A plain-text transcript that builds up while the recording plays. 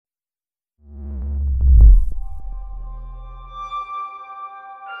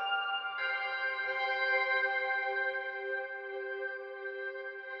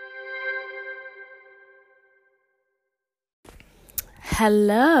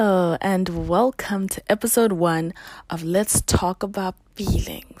Hello and welcome to episode 1 of Let's Talk About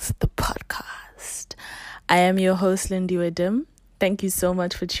Feelings, the podcast. I am your host, Lindiwe Dim. Thank you so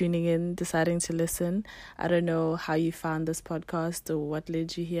much for tuning in, deciding to listen. I don't know how you found this podcast or what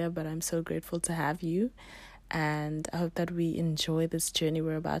led you here, but I'm so grateful to have you. And I hope that we enjoy this journey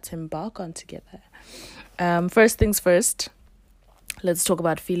we're about to embark on together. First things first, let's talk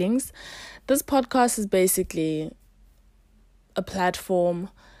about feelings. This podcast is basically a platform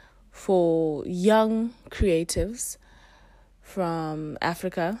for young creatives from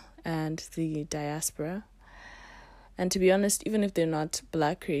Africa and the diaspora. And to be honest, even if they're not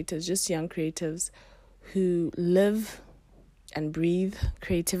Black creatives, just young creatives who live and breathe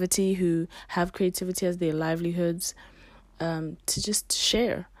creativity, who have creativity as their livelihoods, to just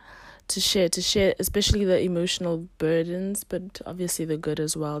share, especially the emotional burdens, but obviously the good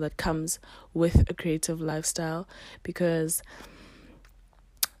as well that comes with a creative lifestyle. Because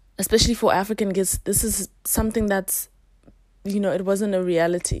especially for African kids, this is something that's, it wasn't a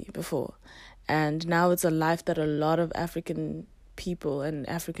reality before. And now it's a life that a lot of African people and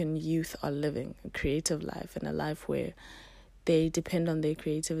African youth are living, a creative life, and a life where they depend on their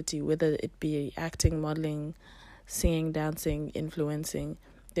creativity, whether it be acting, modeling, singing, dancing, influencing.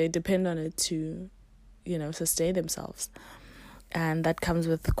 They depend on it to, sustain themselves. And that comes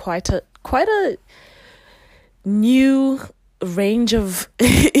with quite a new range of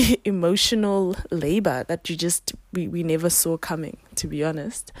emotional labor that we never saw coming, to be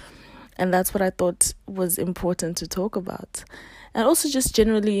honest. And that's what I thought was important to talk about. And also just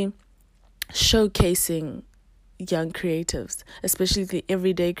generally showcasing young creatives, especially the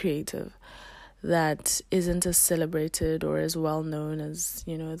everyday creative that isn't as celebrated or as well known as,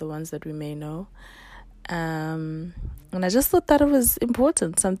 the ones that we may know. And I just thought that it was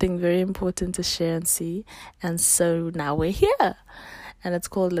important, something very important to share and see. And so now we're here. And it's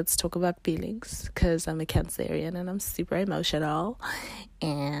called Let's Talk About Feelings, because I'm a Cancerian and I'm super emotional.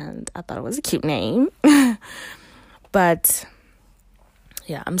 And I thought it was a cute name. But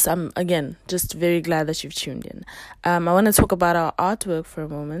yeah, I'm again just very glad that you've tuned in. I want to talk about our artwork for a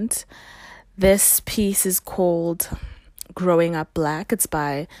moment. This piece is called Growing Up Black. It's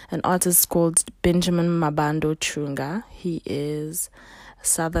by an artist called Benjamin Mabando Chunga. He is a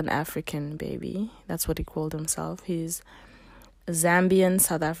Southern African baby. That's what he called himself. He's a Zambian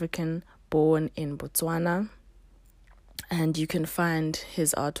South African born in Botswana. And you can find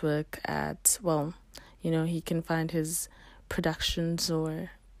his artwork at, he can find his productions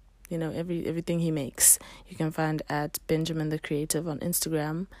or, everything he makes. You can find at Benjamin the Creative on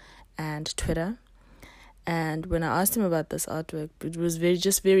Instagram and Twitter. And when I asked him about this artwork, it was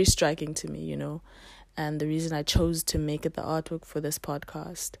very striking to me, And the reason I chose to make it the artwork for this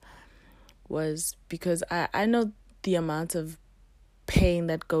podcast was because I know the amount of pain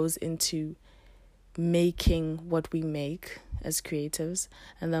that goes into making what we make as creatives,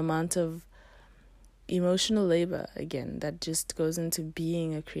 and the amount of emotional labor, again, that just goes into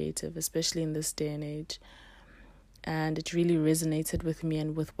being a creative, especially in this day and age. And it really resonated with me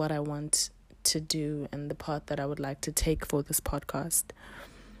and with what I want to do and the path that I would like to take for this podcast.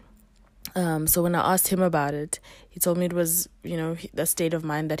 So when I asked him about it, he told me it was, the state of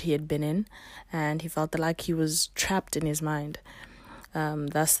mind that he had been in, and he felt like he was trapped in his mind.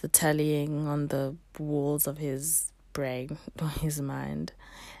 Thus the tallying on the walls of his brain, or his mind,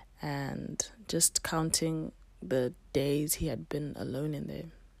 and just counting the days he had been alone in there,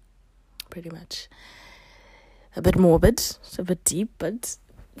 pretty much. A bit morbid, a bit deep, but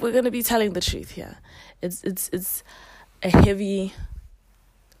we're going to be telling the truth here. It's a heavy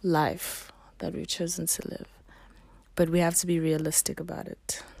life that we've chosen to live, but we have to be realistic about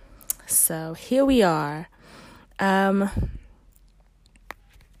it. So here we are. An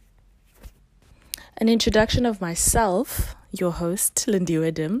introduction of myself, your host,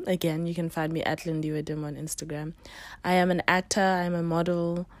 Lindiwe Dim. Again, you can find me at Lindiwe Dim on Instagram. I am an actor, I'm a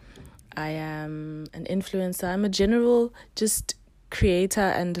model, I am an influencer, I'm a general just creator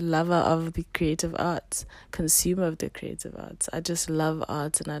and lover of the creative arts, consumer of the creative arts. I just love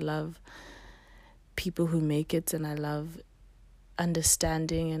art, and I love people who make it, and I love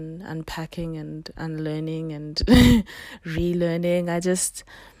understanding and unpacking and unlearning and relearning.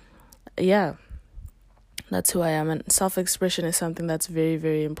 That's who I am. And self-expression is something that's very,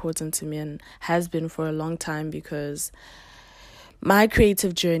 very important to me and has been for a long time, because my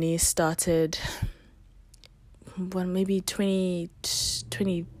creative journey started maybe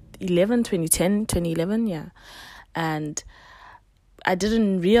 2011, yeah. And I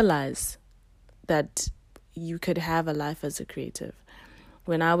didn't realize that you could have a life as a creative.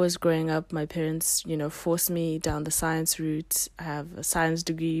 when I was growing up, my parents, forced me down the science route. I have a science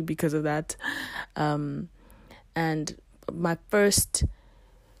degree because of that. And my first,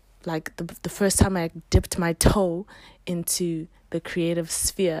 the first time I dipped my toe into the creative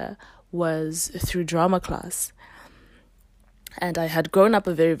sphere was through drama class. And I had grown up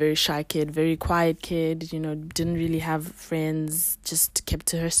a very, very shy kid, very quiet kid, didn't really have friends, just kept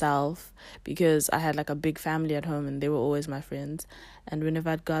to herself because I had a big family at home and they were always my friends. And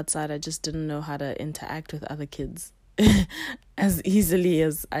whenever I'd go outside, I just didn't know how to interact with other kids as easily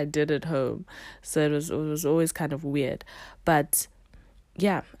as I did at home. So it was always kind of weird. But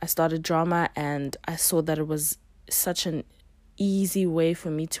yeah, I started drama and I saw that it was such an easy way for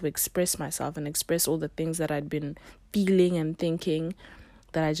me to express myself and express all the things that I'd been feeling and thinking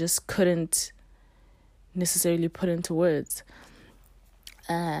that I just couldn't necessarily put into words.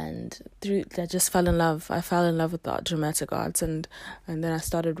 And I just fell in love. I fell in love with the dramatic arts, and then I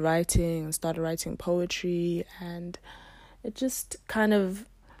started writing poetry, and it just kind of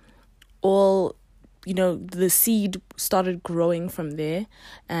all, the seed started growing from there,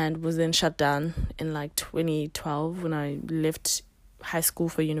 and was then shut down in 2012 when I left high school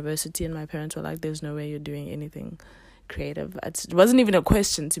for university, and my parents were like, there's no way you're doing anything creative. It wasn't even a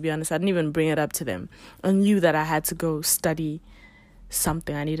question, to be honest. I didn't even bring it up to them. I knew that I had to go study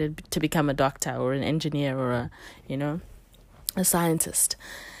something. I needed to become a doctor or an engineer or a scientist.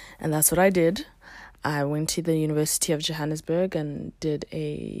 And that's what I did. I went to the University of Johannesburg and did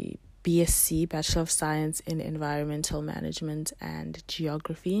a BSc, Bachelor of Science in Environmental Management and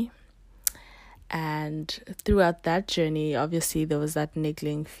Geography. And throughout that journey, obviously, there was that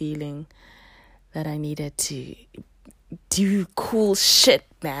niggling feeling that I needed to do cool shit,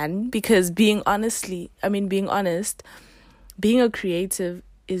 man. Because being honest, being a creative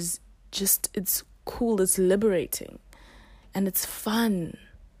is just, it's cool, it's liberating, and it's fun,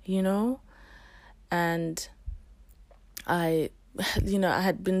 And I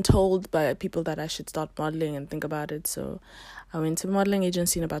had been told by people that I should start modeling and think about it. So I went to a modeling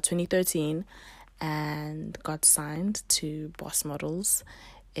agency in about 2013 and got signed to Boss Models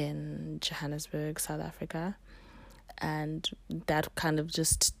in Johannesburg, South Africa. And that kind of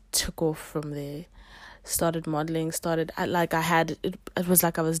just took off from there. Started modeling, it was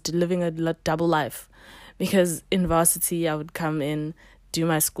like I was living a double life, because in varsity I would come in, do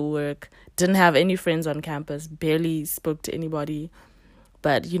my schoolwork, didn't have any friends on campus, barely spoke to anybody,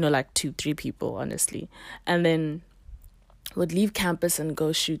 but 2-3 people, honestly, and then would leave campus and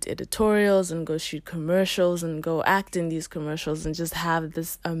go shoot editorials and go shoot commercials and go act in these commercials and just have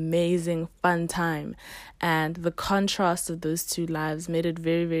this amazing fun time. And the contrast of those two lives made it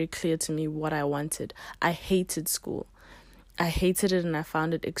very, very clear to me what I wanted. I hated school. I hated it and I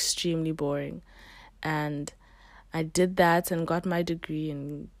found it extremely boring. And I did that and got my degree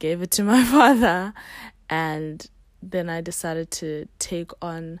and gave it to my father. And then I decided to take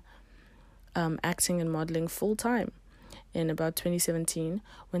on acting and modeling full time. In about 2017,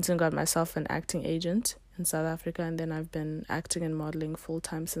 went and got myself an acting agent in South Africa, and then I've been acting and modeling full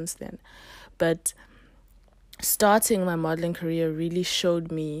time since then. But starting my modeling career really showed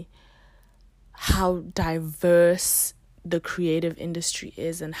me how diverse the creative industry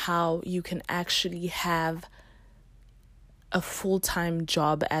is and how you can actually have a full-time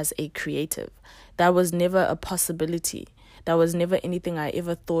job as a creative. That was never a possibility. That was never anything I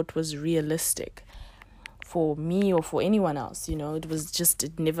ever thought was realistic for me or for anyone else. It was just,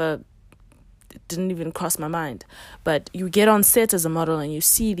 it didn't even cross my mind. But you get on set as a model and you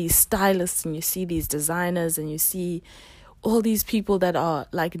see these stylists and you see these designers and you see all these people that are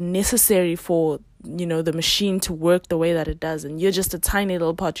necessary for the machine to work the way that it does, and you're just a tiny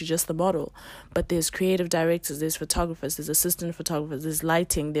little part, you're just the model. But there's creative directors, there's photographers, there's assistant photographers, there's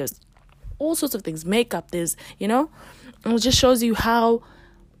lighting, there's all sorts of things, makeup, there's and it just shows you how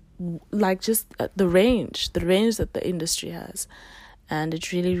just the range that the industry has. And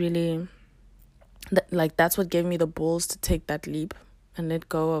it really, really that's what gave me the balls to take that leap and let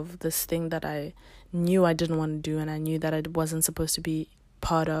go of this thing that I knew I didn't want to do, and I knew that I wasn't supposed to be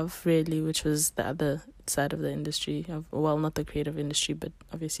part of, really, which was the other side of the industry, not the creative industry, but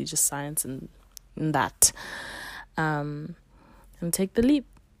obviously just science and that. And take the leap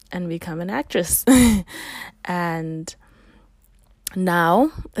and become an actress. And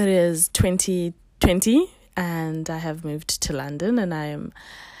now it is 2020 and I have moved to London, and I am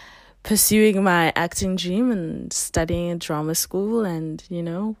pursuing my acting dream and studying at drama school and,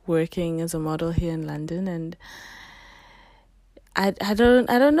 working as a model here in London. And I don't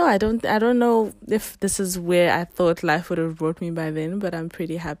know. I don't know if this is where I thought life would have brought me by then, but I'm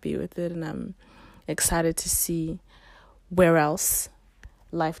pretty happy with it, and I'm excited to see where else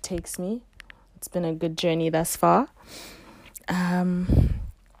life takes me. It's been a good journey thus far.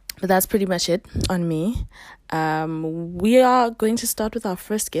 But that's pretty much it on me. We are going to start with our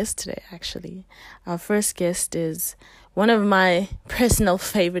first guest today, actually. Our first guest is one of my personal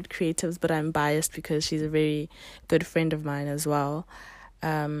favorite creatives, but I'm biased because she's a very good friend of mine as well.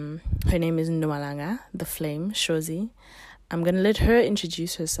 Her name is Nomalanga, the Flame, Shozi. I'm going to let her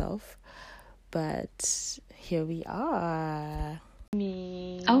introduce herself, but here we are.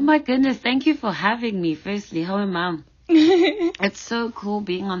 Oh my goodness, thank you for having me. Firstly, how am I? It's so cool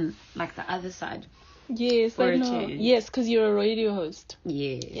being on like the other side. Yes, I know. Yes, because you're a radio host.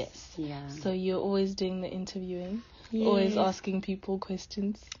 Yes. Yeah. So you're always doing the interviewing, always asking people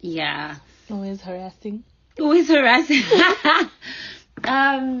questions. Yeah. Always harassing.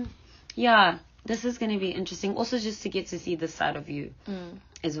 Yeah, this is going to be interesting. Also, just to get to see the side of you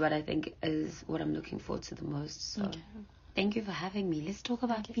is what I think is what I'm looking forward to the most. So. Okay. Thank you for having me. Let's talk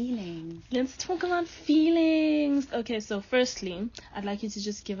about feelings. Okay, so firstly, I'd like you to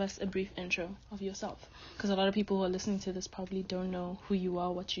just give us a brief intro of yourself. Because a lot of people who are listening to this probably don't know who you are,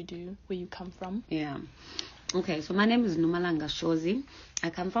 what you do, where you come from. Yeah. Okay, so my name is Nomalanga Shozi. I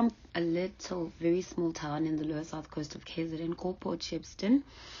come from a little, very small town in the lower south coast of KZN called Port Shepstone.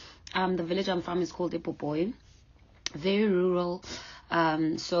 The village I'm from is called Epopoi. Very rural.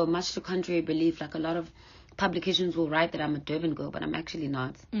 So much to contrary belief, like a lot of publications will write that I'm a Durban girl, but I'm actually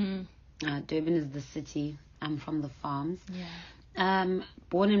not. Durban is the city. I'm from the farms. Yeah.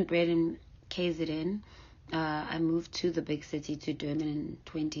 Born and bred in KZN. I moved to the big city, to Durban, in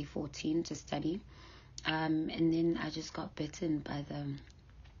 2014 to study. And then I just got bitten by the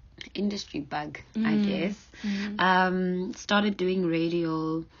industry bug, I guess. Started doing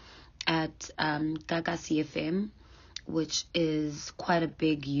radio at Gaga CFM, which is quite a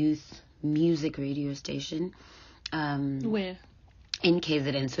big youth music radio station. Where? In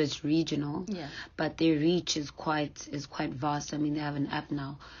KZN, so it's regional. Yeah. But their reach is quite vast. I mean, they have an app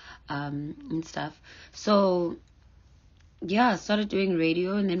now, and stuff. So yeah, I started doing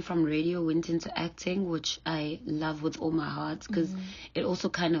radio, and then from radio went into acting, which I love with all my heart, because it also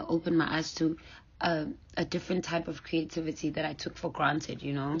kind of opened my eyes to a different type of creativity that I took for granted,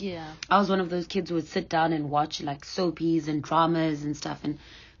 you know? Yeah. I was one of those kids who would sit down and watch like soapies and dramas and stuff and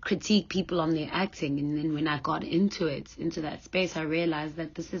critique people on their acting. And then when I got into that space, I realized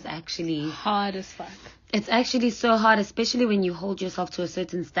that this is actually hard as fuck. It's actually so hard, especially when you hold yourself to a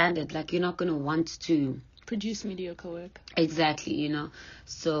certain standard. Like, you're not going to want to produce mediocre work. Exactly, you know.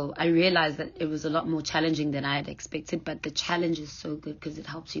 So I realized that it was a lot more challenging than I had expected, but the challenge is so good because it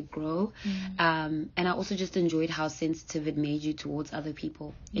helps you grow. And I also just enjoyed how sensitive it made you towards other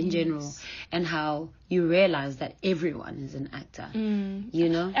people in general, and how you realize that everyone is an actor, you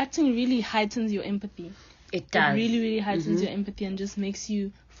know. Acting really heightens your empathy. It does. It really, really heightens your empathy and just makes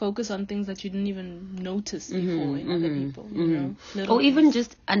you focus on things that you didn't even notice before in other people, you know? Or even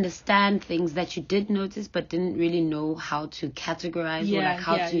just understand things that you did notice but didn't really know how to categorize or like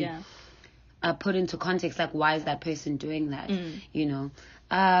how to put into context, like, why is that person doing that, you know?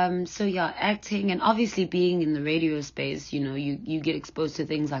 So yeah, acting, and obviously being in the radio space, you know, you get exposed to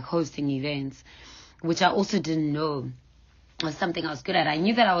things like hosting events, which I also didn't know was something I was good at. I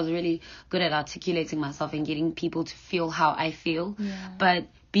knew that I was really good at articulating myself and getting people to feel how I feel. But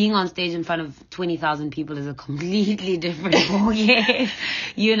being on stage in front of 20,000 people is a completely different ballgame,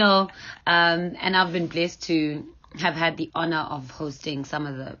 you know. And I've been blessed to have had the honor of hosting some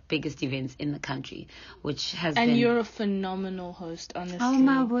of the biggest events in the country, which has been... And you're a phenomenal host, honestly. Oh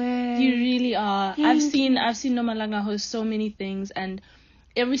my word. You really are. I've seen Nomalanga host so many things, and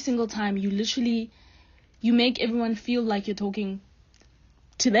every single time you make everyone feel like you're talking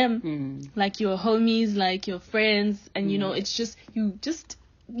to them, like your homies, like your friends, and you know, it's just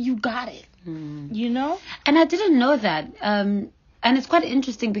you got it, you know. And I didn't know that, and it's quite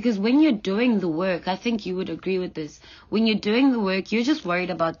interesting because when you're doing the work, I think you would agree with this. When you're doing the work, you're just worried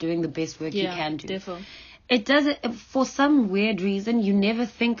about doing the best work you can do. Definitely. It doesn't, for some weird reason, you never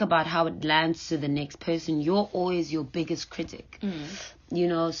think about how it lands to the next person. You're always your biggest critic, you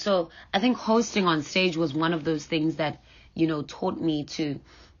know. So I think hosting on stage was one of those things that, you know, taught me to,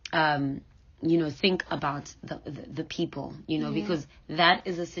 you know, think about the people, you know, because that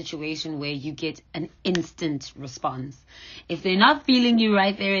is a situation where you get an instant response. If they're not feeling you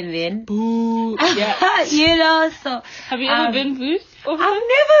right there and then, boo, yeah. You know, so. Have you ever been booed? I've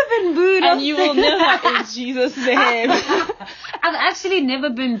never been booed. And you will never, in Jesus' name. I've actually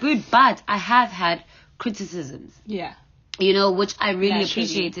never been booed, but I have had criticisms. Yeah. you know, which I really Naturally.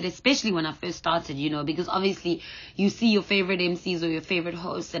 appreciated, especially when I first started, you know, because obviously you see your favorite MCs or your favorite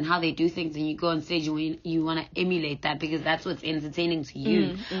hosts and how they do things, and you go on stage and you want to emulate that because that's what's entertaining to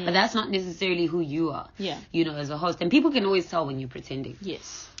you. But that's not necessarily who you are, you know, as a host. And people can always tell when you're pretending.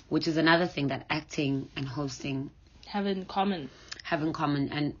 Yes. Which is another thing that acting and hosting have in common,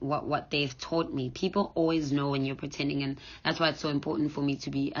 and what they've taught me. People always know when you're pretending, and that's why it's so important for me to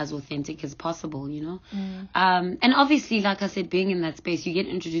be as authentic as possible, you know. And obviously, like I said, being in that space, you get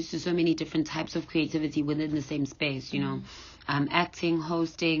introduced to so many different types of creativity within the same space, you know. Acting,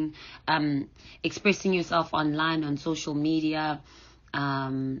 hosting, expressing yourself online on social media.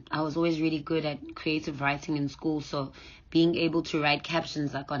 I was always really good at creative writing in school, so being able to write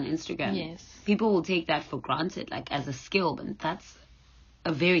captions like on Instagram. Yes. People will take that for granted, like as a skill, but that's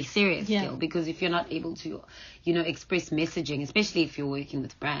a very serious skill, because if you're not able to, you know, express messaging, especially if you're working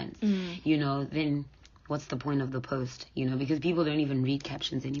with brands, you know, then what's the point of the post, you know, because people don't even read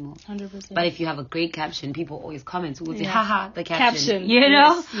captions anymore. 100%. But if you have a great caption, people always comment, will say, haha, the caption. You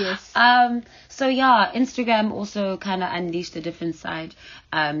know? Yes. So yeah, Instagram also kind of unleashed a different side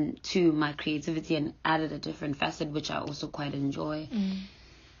to my creativity and added a different facet, which I also quite enjoy.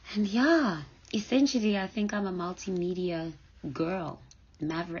 And yeah, essentially, I think I'm a multimedia girl,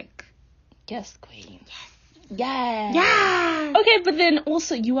 maverick. Yes, queen. Yes. Yeah. Okay, but then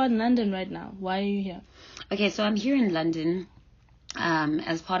also you are in London right now. Why are you here? Okay, so I'm here in London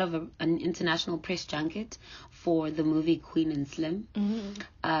as part of an international press junket for the movie Queen and Slim.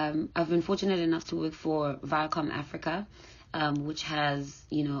 I've been fortunate enough to work for Viacom Africa, which has,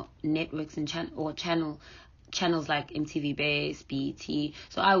 you know, networks and channels like MTV Base, BET.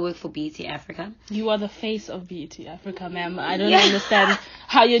 So I work for BET Africa. You are the face of BET Africa, ma'am. I don't understand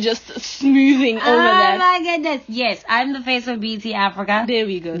how you're just smoothing over that. Oh my goodness. Yes, I'm the face of BET Africa. There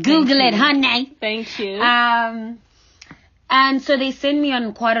we go. Google it, honey. Thank you. And so they send me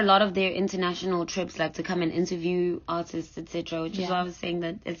on quite a lot of their international trips, like to come and interview artists, etc. Which is why I was saying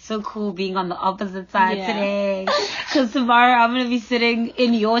that it's so cool being on the opposite side today. Because tomorrow I'm going to be sitting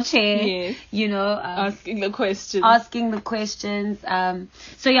in your chair, you know. Asking the questions.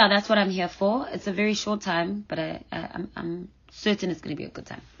 So yeah, that's what I'm here for. It's a very short time, but I'm certain it's going to be a good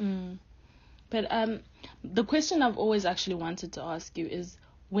time. But the question I've always actually wanted to ask you is,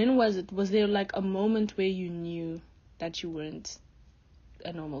 when was it? Was there like a moment where you knew that you weren't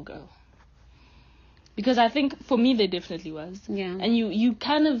a normal girl? Because I think for me there definitely was. Yeah. And you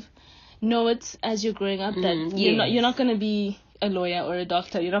kind of know it as you're growing up that you're not going to be a lawyer or a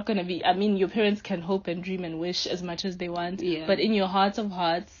doctor. You're not going to be, I mean, your parents can hope and dream and wish as much as they want. Yeah. But in your heart of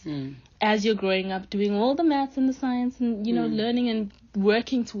hearts, as you're growing up, doing all the maths and the science and, you know, learning and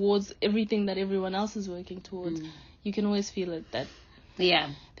working towards everything that everyone else is working towards, you can always feel it that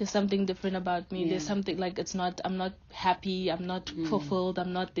there's something different about me. There's something like I'm not happy, I'm not fulfilled,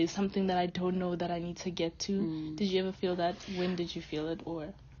 there's something that I don't know that I need to get to. Did you ever feel that? When did you feel it?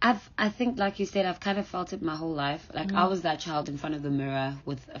 Or I think, like you said, I've kind of felt it my whole life. Like I was that child in front of the mirror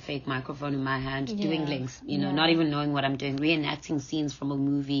with a fake microphone in my hand, doing links, you know, not even knowing what I'm doing, reenacting scenes from a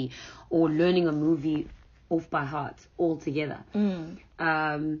movie or learning a movie off by heart altogether.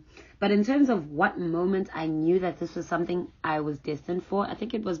 But in terms of what moment I knew that this was something I was destined for, I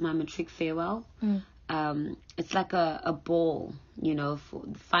think it was my matric farewell. It's like a ball, you know, for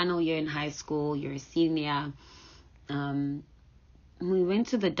the final year in high school, you're a senior. We went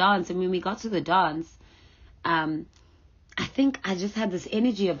to the dance, and when we got to the dance, I think I just had this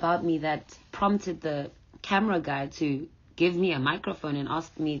energy about me that prompted the camera guy to give me a microphone and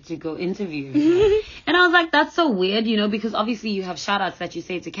ask me to go interview him. And I was like, that's so weird, you know, because obviously you have shout outs that you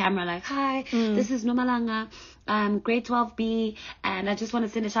say to camera, like, hi, this is Nomalanga, grade 12B, and I just want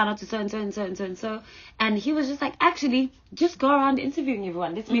to send a shout out to so and so and so and so and so. And he was just like, actually, just go around interviewing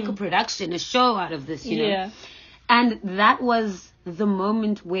everyone. Let's make a production, a show out of this, you know. Yeah. And that was the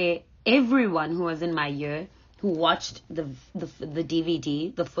moment where everyone who was in my year, who watched the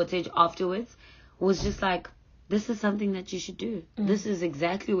DVD, the footage afterwards, was just like, this is something that you should do. This is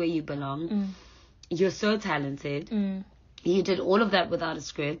exactly where you belong. You're so talented. You did all of that without a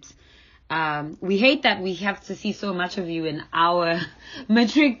script. We hate that we have to see so much of you in our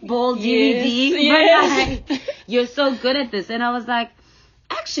matric ball DVD. But like, you're so good at this. And I was like,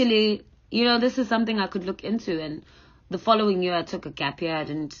 actually, you know, this is something I could look into. And the following year, I took a gap year. I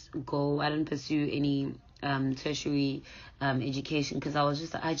didn't pursue any tertiary education, because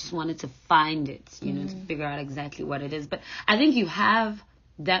I just wanted to find it, you know, to figure out exactly what it is. But I think you have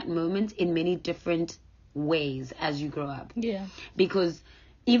that moment in many different ways as you grow up. Yeah. Because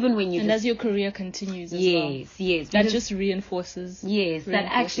even when you and as your career continues as well. Yes. That just reinforces. Yes, that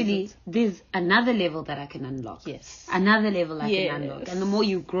actually there's another level that I can unlock. Yes. Another level I can unlock. And the more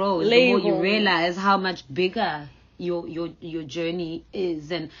you grow, the more you realize how much bigger your journey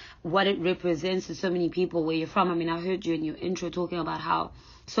is and what it represents to so many people where you're from. I mean, I heard you in your intro talking about how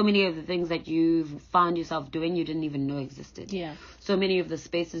so many of the things that you've found yourself doing you didn't even know existed. Yeah. So many of the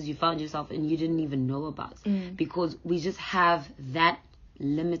spaces you found yourself in you didn't even know about. Because we just have that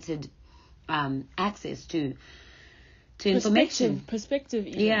limited access to information. Perspective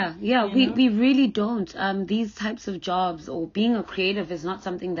even, yeah, we really don't. These types of jobs or being a creative is not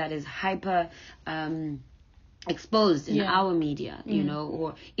something that is hyper exposed in our media, you know,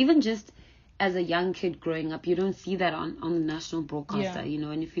 or even just as a young kid growing up, you don't see that on the national broadcaster, you know.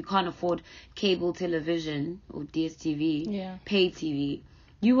 And if you can't afford cable television or DSTV, pay TV,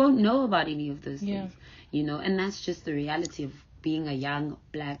 you won't know about any of those things, you know. And that's just the reality of being a young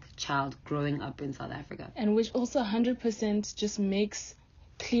black child growing up in South Africa. And which also 100% just makes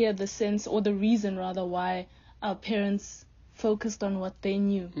clear the sense, or the reason rather, why our parents focused on what they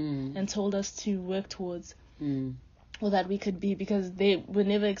knew and told us to work towards. Or that we could be, because they were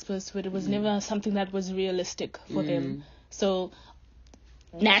never exposed to it. It was never something that was realistic for them. So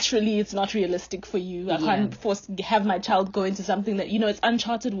naturally, it's not realistic for you. I can't have my child go into something that, you know, it's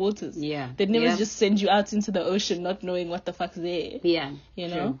uncharted waters. They'd never just send you out into the ocean not knowing what the fuck's there. You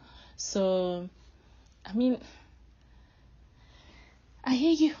know? So, I mean, I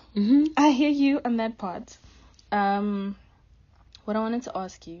hear you. I hear you on that part. What I wanted to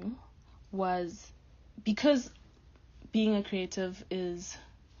ask you was, because being a creative is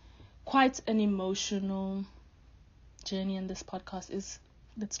quite an emotional journey, and this podcast is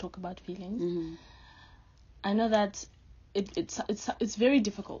let's talk about feelings. I know that it's very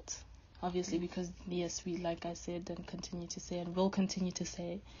difficult, obviously, because yes, we, like I said and continue to say and will continue to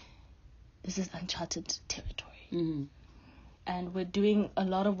say, this is uncharted territory. And we're doing a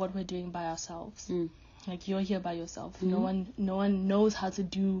lot of what we're doing by ourselves. Like, you're here by yourself. No one knows how to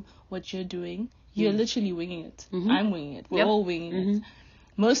do what you're doing. You're literally winging it. I'm winging it. We're all winging it.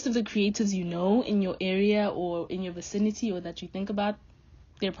 Most of the creators you know in your area or in your vicinity or that you think about,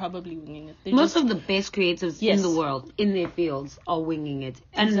 they're probably winging it. Most of the best creatives in the world, in their fields, are winging it.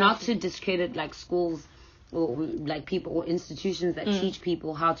 And not to discredit like schools or like people or institutions that teach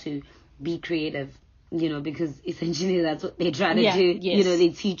people how to be creative, you know, because essentially that's what they try to do. You know, they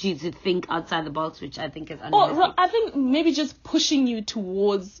teach you to think outside the box, which I think is unrealistic. Or I think maybe just pushing you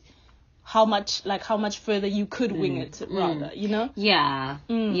towards how much further you could wing it, rather, you know? Yeah.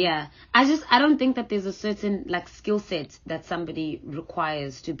 I don't think that there's a certain like skill set that somebody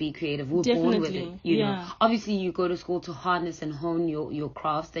requires to be creative. We're born with it, you know. Obviously, you go to school to harness and hone your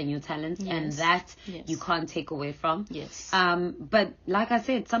crafts and your talents, and that you can't take away from. But like I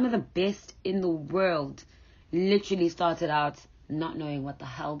said, some of the best in the world literally started out not knowing what the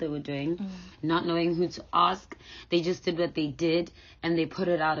hell they were doing, not knowing who to ask. They just did what they did, and they put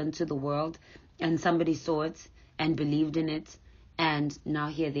it out into the world, and somebody saw it and believed in it, and now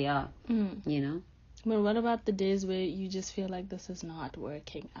here they are, you know. Well, what about the days where you just feel like this is not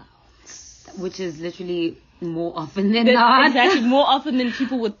working out? Which is literally more often than not. Exactly, more often than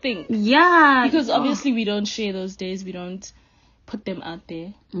people would think. Because obviously we don't share those days, we don't put them out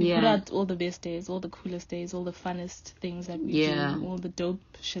there. We put out all the best days, all the coolest days, all the funnest things that we do, all the dope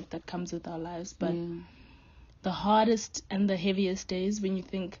shit that comes with our lives. But the hardest and the heaviest days, when you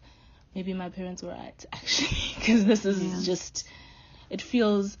think, maybe my parents were right, actually, because this is just, it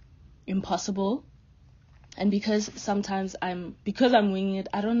feels impossible. And because sometimes I'm winging it,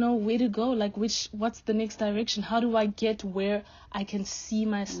 I don't know where to go. Like, what's the next direction? How do I get where I can see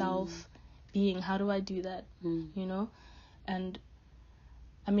myself being? How do I do that? You know? And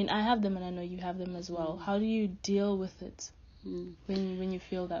I mean, I have them, and I know you have them as well. How do you deal with it when you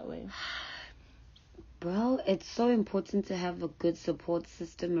feel that way? Well, it's so important to have a good support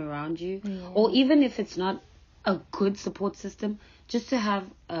system around you, or even if it's not a good support system, just to have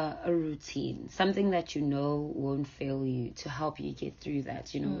a routine, something that you know won't fail you, to help you get through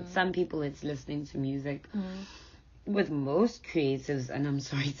that. You know, with some people it's listening to music. With most creatives, and I'm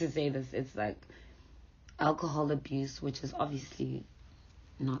sorry to say this, it's like alcohol abuse, which is obviously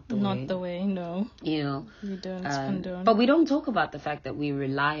not the way, no. You know, we don't condone. But we don't talk about the fact that we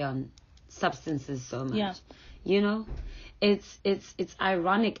rely on substances so much. You know, it's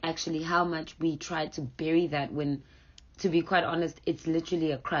ironic actually how much we try to bury that, when, to be quite honest, it's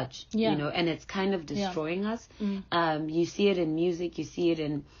literally a crutch. You know, and it's kind of destroying us. You see it in music, you see it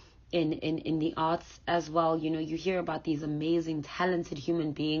in the arts as well. You know, you hear about these amazing, talented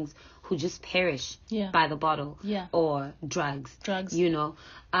human beings who just perish Yeah. by the bottle Yeah. or drugs. Drugs. You know,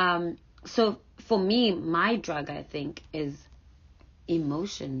 so for me, my drug, I think, is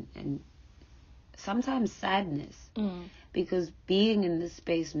emotion and sometimes sadness, because being in this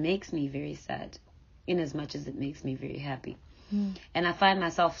space makes me very sad, in as much as it makes me very happy. And I find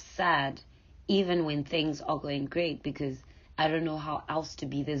myself sad even when things are going great, because I don't know how else to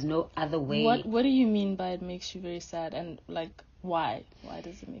be. There's no other way. What do you mean by it makes you very sad, and like why? Why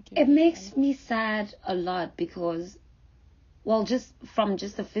does it make you? It makes me sad a lot because, well, just from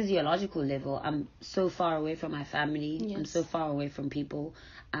just a physiological level, I'm so far away from my family. Yes. I'm so far away from people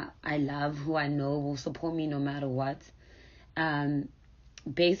I love, who I know will support me no matter what.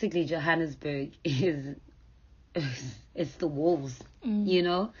 Basically, Johannesburg is it's the wolves. You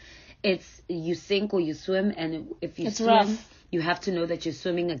know, it's you sink or you swim, and if you It's swim, rough. you have to know that you're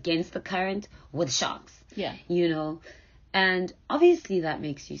swimming against the current with sharks. Yeah. You know, and obviously that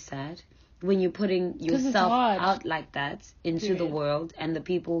makes you sad when you're putting 'Cause it's yourself hard. out like that into the Period. world, and the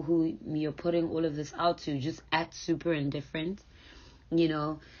people who you're putting all of this out to just act super indifferent, you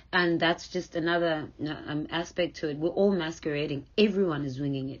know. And that's just another aspect to it. We're all masquerading. Everyone is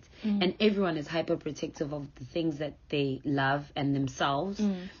winging it, and everyone is hyper protective of the things that they love and themselves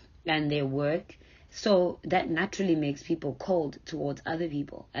and their work. So that naturally makes people cold towards other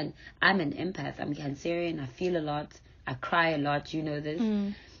people. And I'm an empath. I'm Cancerian. I feel a lot. I cry a lot. You know this.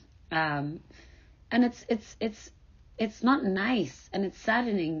 And it's not nice, and it's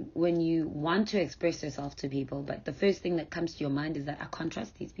saddening when you want to express yourself to people, but the first thing that comes to your mind is that I can't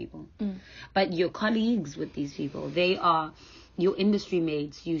trust these people. But you're colleagues with these people. They are your industry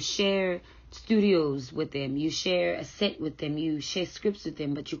mates. You share studios with them. You share a set with them. You share scripts with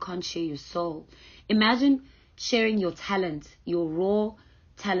them, but you can't share your soul. Imagine sharing your talent, your raw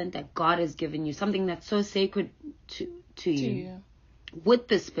talent that God has given you, something that's so sacred to you, with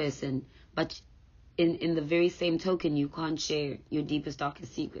this person, but in the very same token, you can't share your deepest,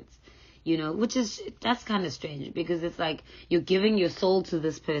 darkest secrets, you know, that's kind of strange, because it's like you're giving your soul to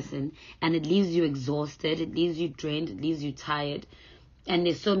this person and it leaves you exhausted, it leaves you drained, it leaves you tired. And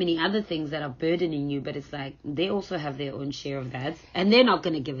there's so many other things that are burdening you, but it's like they also have their own share of that, and they're not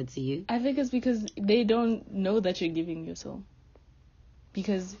going to give it to you. I think it's because they don't know that you're giving your soul.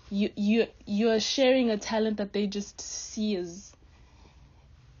 Because you're sharing a talent that they just see as,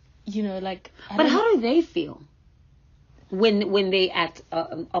 you know, like. But how do they feel when they act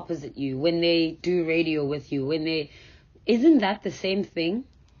opposite you, when they do radio with you, isn't that the same thing?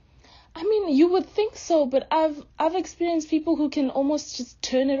 I mean, you would think so, but I've experienced people who can almost just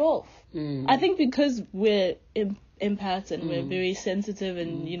turn it off. I think because we're empaths and we're very sensitive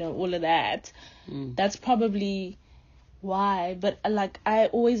and you know all of that, that's probably why. But like I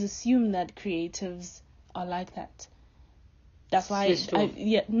always assume that creatives are like that. That's why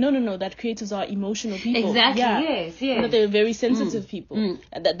no, that creatives are emotional people. Exactly. Yeah. Yes. That they're very sensitive people.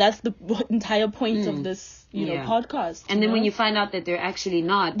 And that's the entire point of this, you know, podcast. And then when you find out that they're actually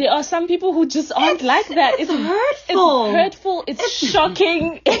not, there are some people who just aren't like that. It's hurtful. It's hurtful. It's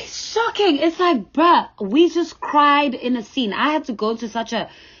shocking. It's shocking. It's like, bruh, we just cried in a scene. I had to go to such a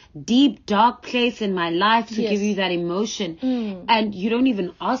deep, dark place in my life to give you that emotion. And you don't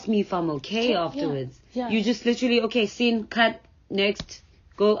even ask me if I'm okay afterwards. Yeah. You just literally, okay, scene, cut, next,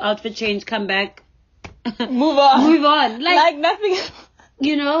 go outfit change, come back. Move on. Like nothing.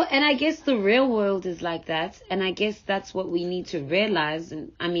 You know, and I guess the real world is like that. And I guess that's what we need to realize.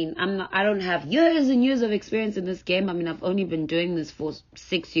 And I mean, I don't have years and years of experience in this game. I mean, I've only been doing this for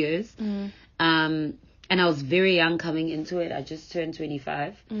 6 years. And I was very young coming into it. I just turned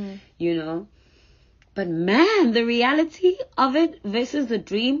 25, you know. But man, the reality of it versus the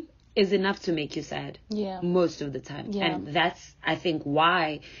dream is enough to make you sad. Yeah. Most of the time. Yeah. And that's, I think,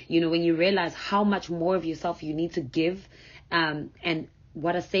 why, you know, when you realize how much more of yourself you need to give, and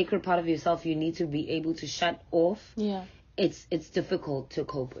what a sacred part of yourself you need to be able to shut off. Yeah. It's difficult to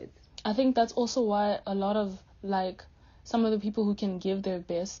cope with. I think that's also why a lot of, like, some of the people who can give their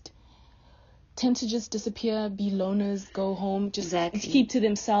best tend to just disappear, be loners, go home, just keep to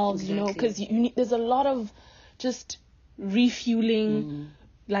themselves, you know, because there's a lot of just refueling,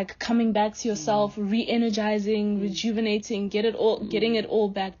 like coming back to yourself, re-energizing, rejuvenating, getting it all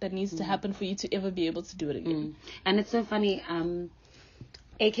back that needs to happen for you to ever be able to do it again. And it's so funny,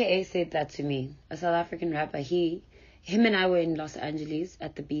 AKA said that to me, a South African rapper. Him and I were in Los Angeles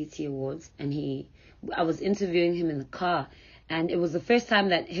at the BET Awards, and I was interviewing him in the car. And it was the first time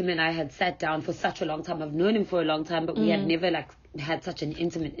that him and I had sat down for such a long time. I've known him for a long time, but we had never had such an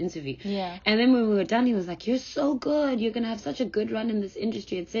intimate interview. Yeah. And then when we were done, he was like, "You're so good. You're going to have such a good run in this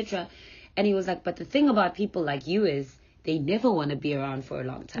industry, etc." And he was like, "But the thing about people like you is they never want to be around for a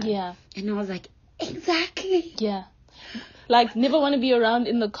long time. Yeah. And I was like, exactly. Yeah. Like, never want to be around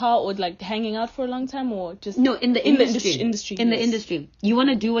in the car or, like, hanging out for a long time, or just... No, in the industry. In the industry. You want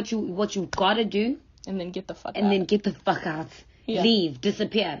to do what you gotta do. And then get the fuck out. And then get the fuck out. Yeah. Leave,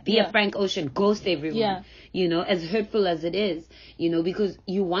 disappear, be a Frank Ocean, ghost everyone. Yeah. You know, as hurtful as it is, you know, because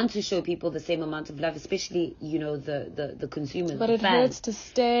you want to show people the same amount of love, especially, you know, the consumers. But the it fans. hurts to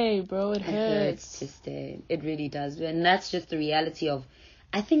stay, bro. It hurts to stay. It really does. And that's just the reality of,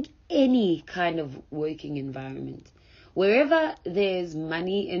 I think, any kind of working environment. Wherever there's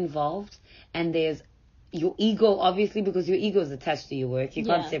money involved and there's your ego, obviously, because your ego is attached to your work. You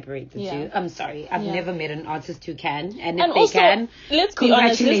can't separate the two. I'm sorry. I've never met an artist who can. And if they also, can, let's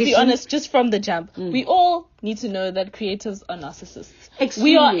be honest, just from the jump. We all need to know that creatives are narcissists.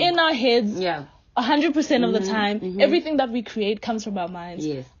 Extremely. We are in our heads. Yeah. 100% of the time. Everything that we create comes from our minds.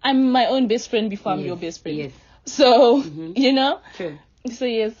 Yes. I'm my own best friend before I'm your best friend. Yes. So, you know? True. So,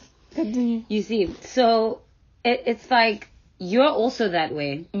 yes. Continue. You see, so it's like you're also that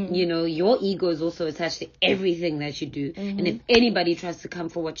way. You know, your ego is also attached to everything that you do. And if anybody tries to come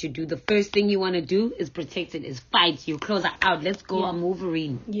for what you do, the first thing you want to do is protect it, is fight. You close it out. Let's go on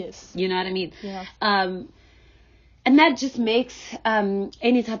Wolverine. Yes. You know what I mean? Yeah. And that just makes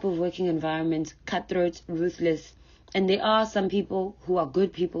any type of working environment cutthroat, ruthless. And there are some people who are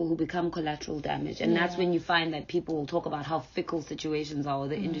good people who become collateral damage. And that's when you find that people will talk about how fickle situations are or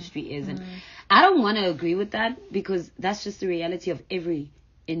the industry is. And I don't want to agree with that, because that's just the reality of every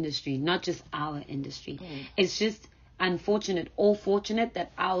industry, not just our industry. It's just unfortunate or fortunate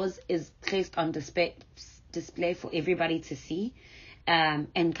that ours is placed on display for everybody to see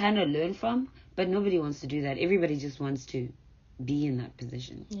and kind of learn from. But nobody wants to do that. Everybody just wants to be in that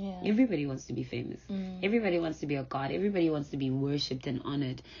position. Yeah. Everybody wants to be famous. Everybody wants to be a god. Everybody wants to be worshipped and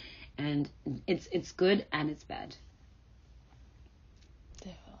honored. And it's good and it's bad.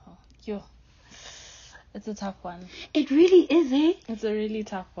 Yo. It's a tough one. It really is, eh? It's a really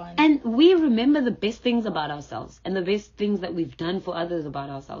tough one. And we remember the best things about ourselves and the best things that we've done for others about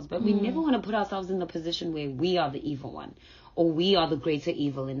ourselves. But we never want to put ourselves in the position where we are the evil one, or we are the greater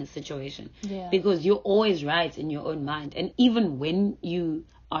evil in a situation. Yeah. Because you're always right in your own mind. And even when you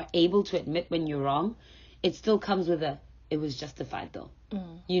are able to admit when you're wrong, it still comes with it was justified though.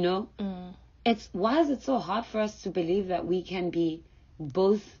 You know? Why is it so hard for us to believe that we can be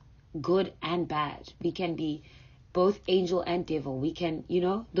both good and bad? We can be both angel and devil. We can, you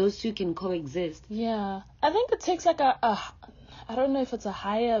know, those two can coexist. Yeah. I think it takes like I don't know if it's a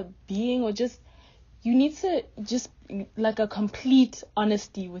higher being or just, you need to just like a complete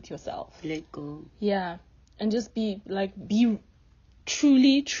honesty with yourself. Let go. Yeah. And just be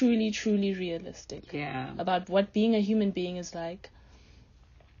truly, truly, truly realistic. Yeah. About what being a human being is like.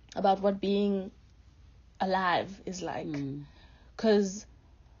 About what being alive is like. Because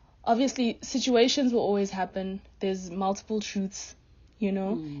obviously situations will always happen. There's multiple truths, you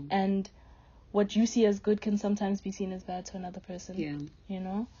know? And what you see as good can sometimes be seen as bad to another person. Yeah. You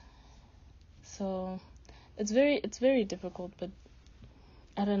know? So it's very difficult, but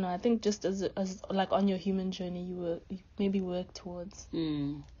I don't know. I think just as like on your human journey, you maybe work towards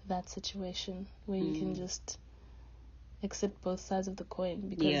that situation where you can just accept both sides of the coin,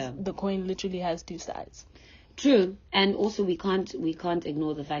 because the coin literally has two sides. True. And also we can't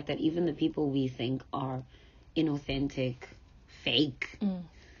ignore the fact that even the people we think are inauthentic, fake,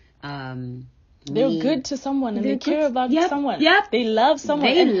 they're good to someone and they care about someone. Yep. They love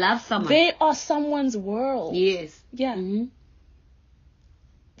someone. They love someone. They are someone's world. Yes. Yeah.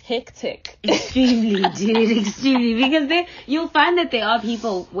 Hectic. Extremely, dude. Extremely. Because you'll find that there are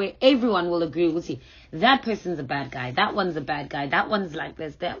people where everyone will agree. We'll see, that person's a bad guy. That one's a bad guy. That one's like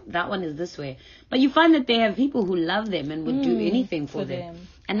this. That one is this way. But you find that they have people who love them and would do anything for them.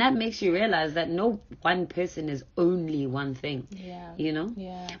 And that makes you realize that no one person is only one thing. Yeah. You know?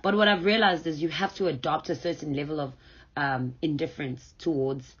 Yeah. But what I've realized is you have to adopt a certain level of indifference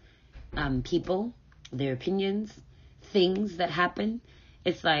towards people, their opinions, things that happen.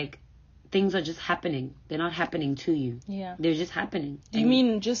 It's like things are just happening. They're not happening to you. Yeah. They're just happening. Do you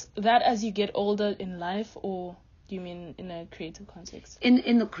mean just that as you get older in life, or do you mean in a creative context?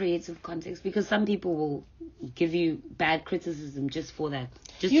 In the creative context, because some people will give you bad criticism just for that.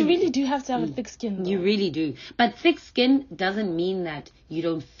 You really do have to have a thick skin, though. You really do. But thick skin doesn't mean that you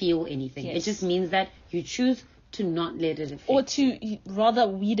don't feel anything. Yes. It just means that you choose to not let it affect or to rather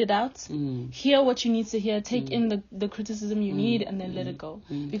weed it out, Mm. hear what you need to hear, take in the criticism you need, and then let it go.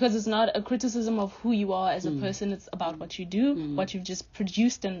 Because it's not a criticism of who you are as a person, it's about what you do, what you've just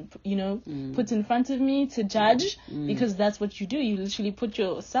produced and, put in front of me to judge, because that's what you do. You literally put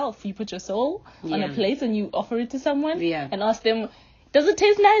your soul on a Yeah. plate and you offer it to someone Yeah. and ask them, does it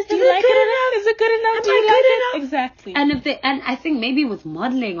taste nice? Do you like good it? enough? Is it good enough? Am Do you I like good it? enough? Exactly. And I think maybe with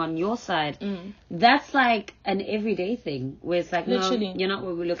modeling on your side, that's like an everyday thing where it's like, Literally. no, you're not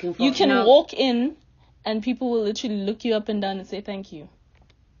what we're looking for. You can No. walk in and people will literally look you up and down and say thank you.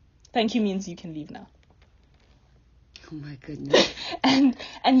 Thank you means you can leave now. Oh my goodness. and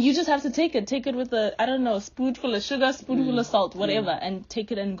you just have to take it with a, I don't know, spoonful of sugar, spoonful of salt, whatever, and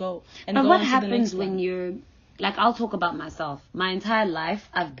take it and go. And But go what on to the happens next when one. you're, like, I'll talk about myself. My entire life,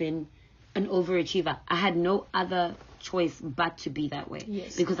 I've been an overachiever. I had no other choice but to be that way.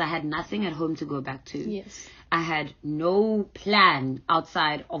 Yes. Because I had nothing at home to go back to. Yes. I had no plan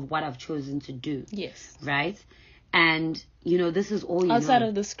outside of what I've chosen to do. Yes. Right? And, this is all you Outside know.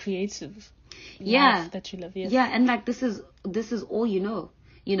 of this creative Yeah. life that you live. Yes. Yeah, and like this is all you know.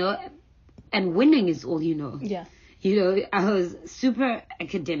 And winning is all you know. Yeah. I was super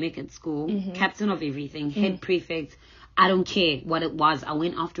academic at school, captain of everything, head prefect. I don't care what it was. I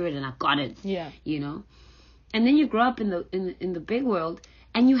went after it and I got it. Yeah. And then you grow up in the big world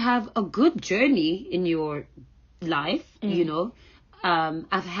and you have a good journey in your life,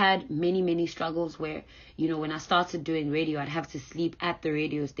 I've had many, many struggles where, when I started doing radio, I'd have to sleep at the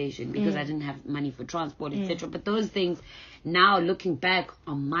radio station because I didn't have money for transport, etc. But those things, now looking back,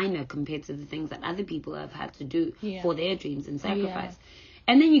 are minor compared to the things that other people have had to do for their dreams and sacrifice.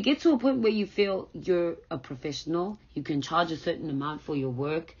 And then you get to a point where you feel you're a professional, you can charge a certain amount for your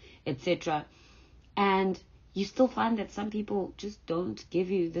work, etc. And you still find that some people just don't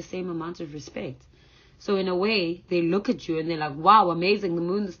give you the same amount of respect. So in a way, they look at you and they're like, wow, amazing, the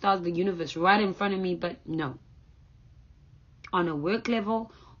moon, the stars, the universe right in front of me. But no. On a work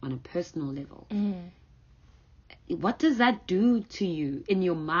level, on a personal level. What does that do to you in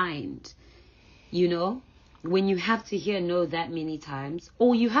your mind? When you have to hear no that many times,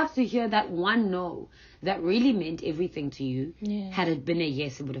 or you have to hear that one no that really meant everything to you. Yeah. Had it been a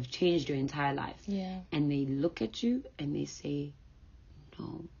yes, it would have changed your entire life. Yeah. And they look at you and they say,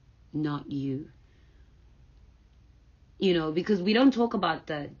 no, not you. Because we don't talk about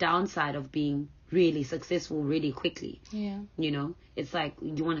the downside of being really successful really quickly. Yeah. It's like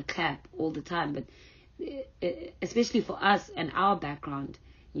you want to clap all the time. But especially for us and our background,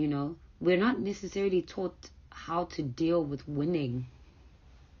 we're not necessarily taught how to deal with winning.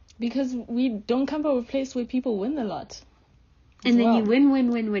 Because we don't come from a place where people win a lot. And then well. you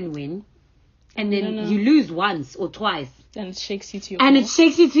win. And then No. you lose once or twice. And it shakes you to your And core. it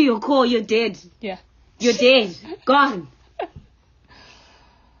shakes you to your core. You're dead. Yeah. You're dead. Gone.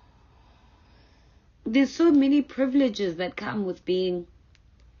 There's so many privileges that come with being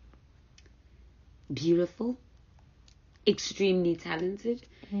beautiful, extremely talented,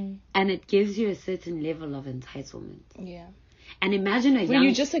 and it gives you a certain level of entitlement. Yeah. And imagine a Where young...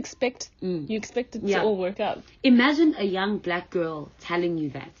 you just expect, you expect it to all work out. Imagine a young black girl telling you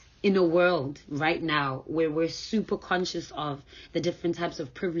that in a world right now where we're super conscious of the different types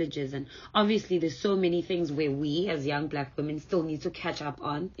of privileges, and obviously there's so many things where we as young black women still need to catch up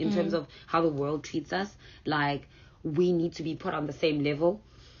on in terms of how the world treats us. Like, we need to be put on the same level.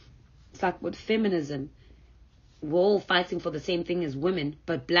 It's like with feminism, we're all fighting for the same thing as women,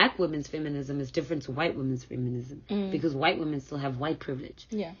 but black women's feminism is different to white women's feminism because white women still have white privilege.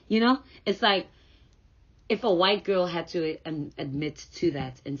 Yeah. It's like, if a white girl had to admit to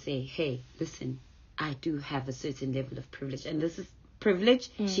that and say, hey, listen, I do have a certain level of privilege, and this is privilege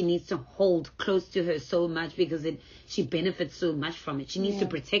she needs to hold close to her so much because she benefits so much from it. She needs to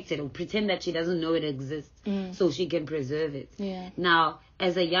protect it or pretend that she doesn't know it exists so she can preserve it. Yeah. Now,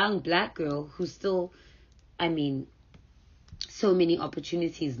 as a young black girl who still, so many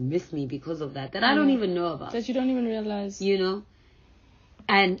opportunities miss me because of that I don't even know about. That you don't even realize.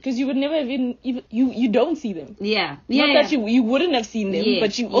 And because you would never even you don't see them. Yeah. Not that you wouldn't have seen them,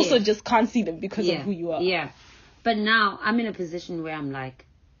 but you also just can't see them because of who you are. Yeah. But now I'm in a position where I'm like,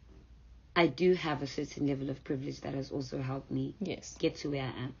 I do have a certain level of privilege that has also helped me get to where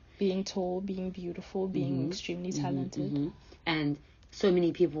I am. Being tall, being beautiful, being extremely talented. And so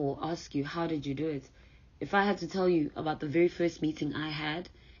many people will ask you, how did you do it? If I had to tell you about the very first meeting I had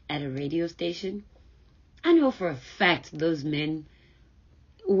at a radio station, I know for a fact those men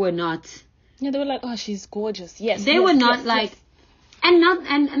were not... Yeah, they were like, oh, she's gorgeous. Yes. They were not like...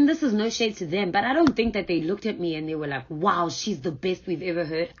 And this is no shade to them, but I don't think that they looked at me and they were like, wow, she's the best we've ever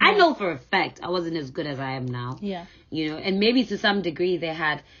heard. Yeah. I know for a fact I wasn't as good as I am now. Yeah. You know, and maybe to some degree they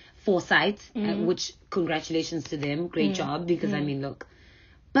had foresight, which congratulations to them. Great job, because I mean, look.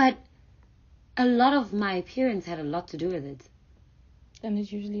 But a lot of my appearance had a lot to do with it. And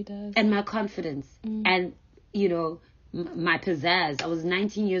it usually does. And my confidence. And, you know, my pizzazz. I was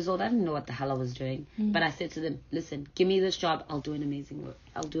 19 years old. I didn't know what the hell I was doing. But I said to them, listen, give me this job. I'll do amazing work.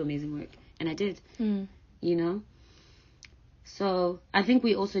 And I did. You know? So I think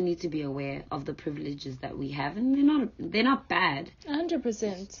we also need to be aware of the privileges that we have. And they're not bad.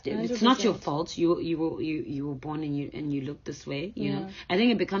 100%. It's not your fault. You were born and you look this way. You know? I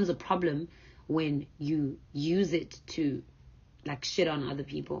think it becomes a problem when you use it to like shit on other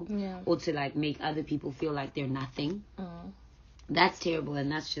people, or to like make other people feel like they're nothing. That's terrible,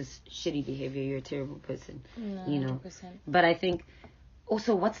 and that's just shitty behavior. You're a terrible person, you know. 100%. But I think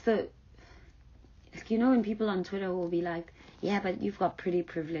also, when people on Twitter will be like, yeah, but you've got pretty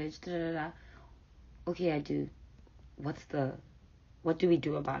privilege, da, da, da. Okay, I do. What do we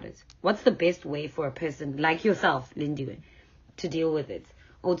do about it? What's the best way for a person like yourself, Lindy, to deal with it?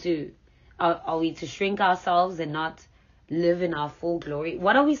 Or are we to shrink ourselves and not live in our full glory?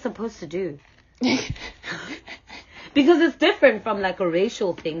 What are we supposed to do? Because it's different from like a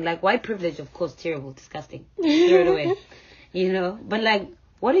racial thing. Like white privilege, of course, terrible, disgusting. Throw it away. You know? But like,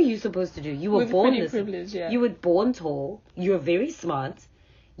 what are you supposed to do? You were born this. Privilege, yeah. You were born tall. You're very smart.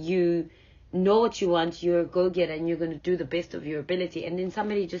 You know what you want. You're a go-getter and you're going to do the best of your ability. And then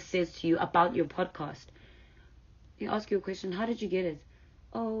somebody just says to you about your podcast. They ask you a question. How did you get it?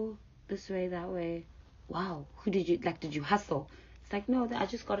 Oh, this way, that way. Wow, did you hustle? It's like, no, I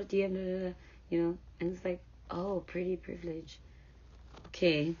just got a DM, you know, and it's like, oh, pretty privilege.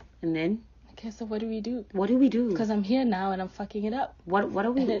 Okay, and then? Okay, so what do we do? What do we do? Because I'm here now and I'm fucking it up. What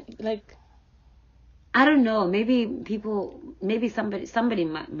are we, I don't know, maybe somebody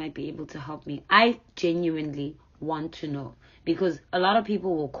might be able to help me. I genuinely want to know, because a lot of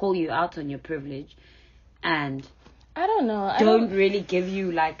people will call you out on your privilege, and I don't know. I don't really give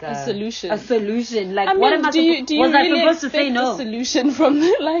you like a solution. A solution. Like, I mean, what am I supposed to? Was I really supposed to say no? A solution from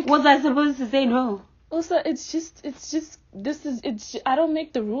like? Was I supposed to say no? Also, I don't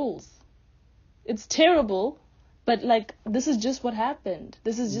make the rules. It's terrible, but like this is just what happened.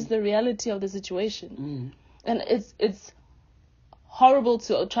 This is just the reality of the situation, and it's horrible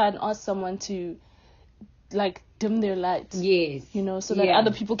to try and ask someone to like dim their lights. Yes. You know, so that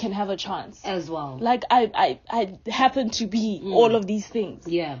other people can have a chance as well. Like I happen to be all of these things.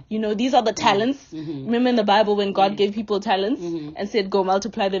 Yeah. You know, these are the talents. Remember in the Bible when God gave people talents and said, go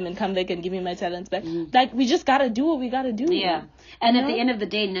multiply them and come back and give me my talents back. Like, we just gotta do what we gotta do. Yeah. And at the end of the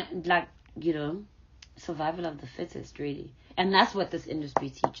day, like, you know, survival of the fittest, really. And that's what this industry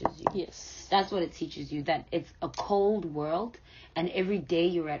teaches you. Yes. That's what it teaches you, that it's a cold world and every day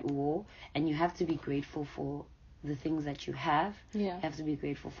you're at war and you have to be grateful for the things that you have. Yeah. You have to be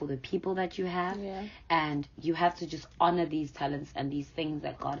grateful for the people that you have. Yeah. And you have to just honor these talents and these things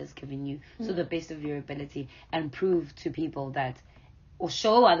that God has given you to the best of your ability, and prove to people that, or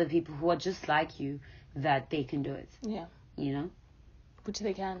show other people who are just like you, that they can do it. Yeah. You know? Which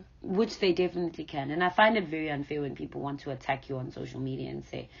they can. Which they definitely can. And I find it very unfair when people want to attack you on social media and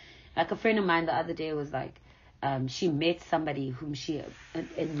say, like a friend of mine the other day was like, she met somebody whom she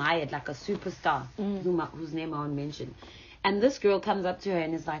admired, like a superstar, whose name I won't mention. And this girl comes up to her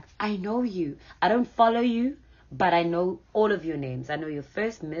and is like, I know you. I don't follow you, but I know all of your names. I know your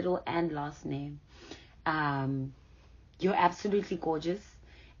first, middle, and last name. You're absolutely gorgeous.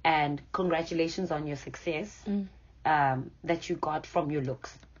 And congratulations on your success that you got from your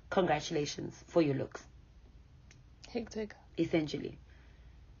looks. Congratulations for your looks. Hectic. Essentially.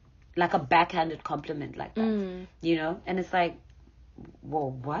 Like a backhanded compliment like that. You know? And it's like,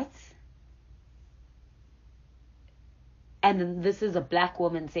 whoa, what? And then this is a black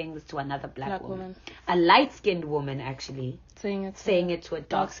woman saying this to another black woman. A light-skinned woman, actually. Saying it to a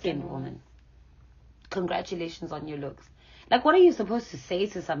dark-skinned woman. Congratulations on your looks. Like, what are you supposed to say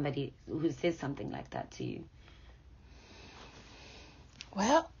to somebody who says something like that to you?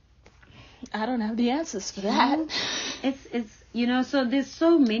 Well, I don't have the answers for that. It's you know, so there's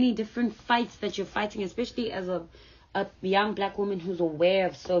so many different fights that you're fighting, especially as a young black woman who's aware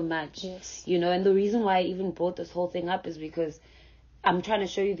of so much. Yes. You know, and the reason why I even brought this whole thing up is because I'm trying to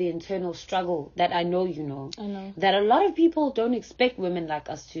show you the internal struggle that I know you know. I know. That a lot of people don't expect women like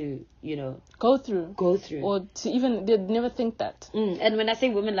us to, you know, go through. Or to even, they'd never think that. And when I say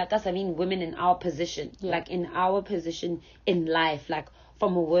women like us, I mean women in our position. Yeah. Like in our position in life, like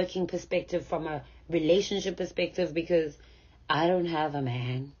from a working perspective, from a relationship perspective, because I don't have a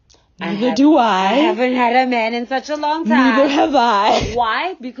man. Neither do I. I haven't had a man in such a long time. Neither have I.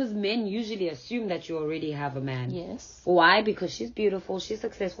 Why? Because men usually assume that you already have a man. Yes. Why? Because she's beautiful, she's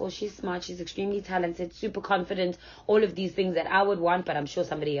successful, she's smart, she's extremely talented, super confident, all of these things that I would want, but I'm sure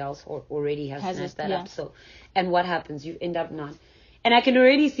somebody else already has snatched that up. So, and what happens? You end up not. And I can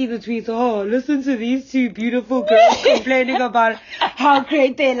already see the tweets, oh, listen to these two beautiful girls complaining about how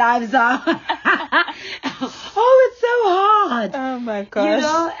great their lives are. Oh, it's so hard. Oh my gosh. You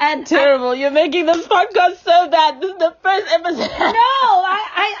know, and terrible. You're making this podcast so bad. This is the first episode. No,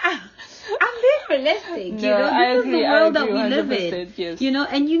 I'm being realistic. No, You know, I this agree, is the world I agree, that we live 100%, in. yes. You know,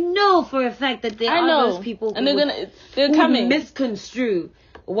 and you know for a fact that there I are know. those people And who they're would coming. misconstrue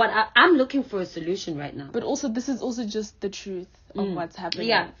what I'm looking for a solution right now. But also, this is also just the truth of what's happening.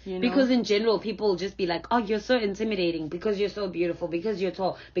 Yeah, you know? because in general, people will just be like, oh, you're so intimidating because you're so beautiful, because you're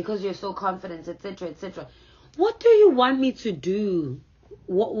tall, because you're so confident, etc., etc. What do you want me to do?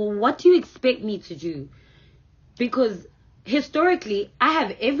 What do you expect me to do? Because historically, I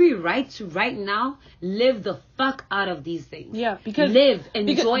have every right to right now live the fuck out of these things. Yeah, because live,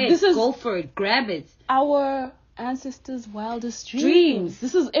 enjoy this it, is go for it, grab it. Our ancestors' wildest Dreams.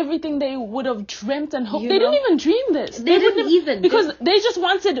 This is everything they would have dreamt and hoped. You They know? didn't even dream this. They didn't even. Because they just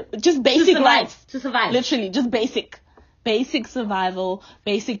wanted just basic rights. To survive. Literally, just basic survival,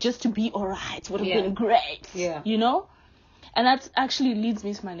 basic just to be alright would have been great. Yeah. You know? And that actually leads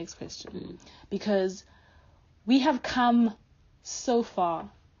me to my next question. Because we have come so far.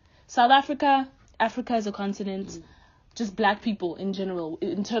 South Africa as a continent, just black people in general,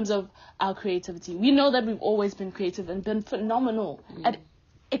 in terms of our creativity. We know that we've always been creative and been phenomenal at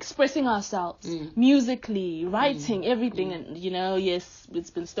expressing ourselves musically, writing, everything. And, you know, yes, it's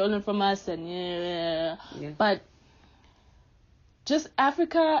been stolen from us and but just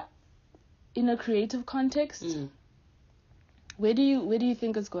Africa in a creative context, where do you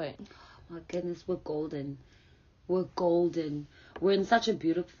think it's going? My goodness, we're golden. We're golden. We're in such a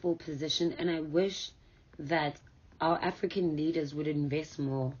beautiful position, and I wish that our African leaders would invest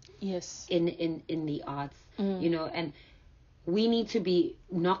more in the arts, you know, and we need to be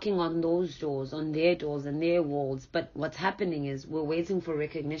knocking on those doors, on their doors and their walls. But what's happening is we're waiting for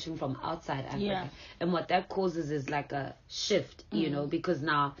recognition from outside Africa. And what that causes is like a shift, you know, because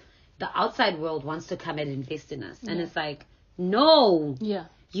now the outside world wants to come and invest in us. And it's like, no,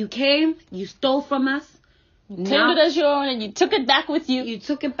 you came, you stole from us. You claimed it as your own and you took it back with you. You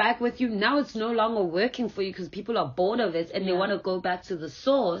took it back with you. Now it's no longer working for you because people are bored of it and they want to go back to the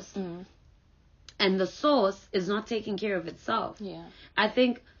source. And the source is not taking care of itself. Yeah. I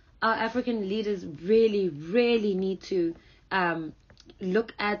think our African leaders really, really need to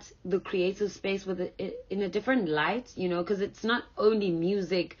look at the creative space in a different light, you know, because it's not only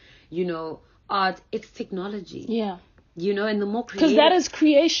music, you know, art, it's technology. Yeah. You know, and the more creative... Because that is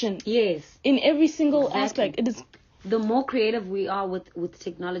creation. Yes. In every single aspect. It is... The more creative we are with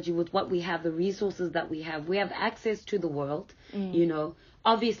technology, with what we have, the resources that we have access to the world, you know.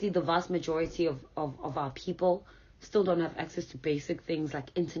 Obviously, the vast majority of our people still don't have access to basic things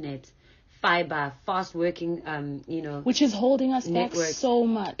like internet, fiber, fast working, you know. Which is holding us back so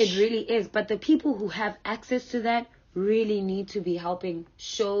much. It really is. But the people who have access to that really need to be helping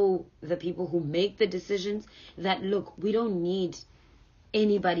show the people who make the decisions that, look, we don't need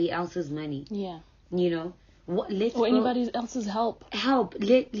anybody else's money. Yeah. You know. Or anybody else's help.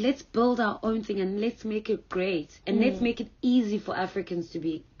 Let's build our own thing and let's make it great. And let's make it easy for Africans to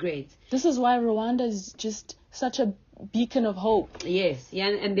be great. This is why Rwanda is just such a beacon of hope. Yes, yeah,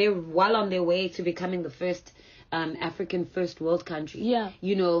 and they're well on their way to becoming the first African first world country. Yeah.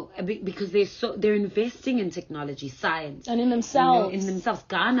 You know, because they're investing in technology, science. And in themselves. You know, in themselves.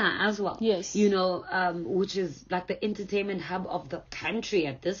 Ghana as well. Yes. You know, which is like the entertainment hub of the country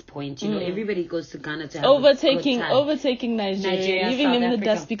at this point. You know, everybody goes to Ghana to have overtaking Nigeria, leaving South them in the Africa.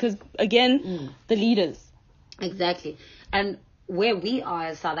 dust because, again, the leaders. Exactly. And where we are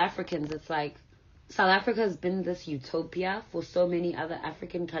as South Africans, it's like South Africa has been this utopia for so many other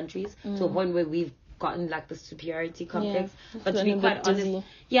African countries to a point where we've gotten like the superiority complex. But to be quite honest,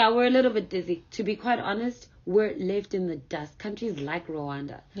 we're a little bit dizzy. To be quite honest, we're left in the dust. Countries like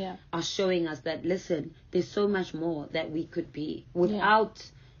Rwanda are showing us that, listen, there's so much more that we could be without,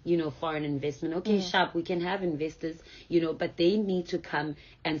 you know, foreign investment. Okay, sharp, we can have investors, you know, but they need to come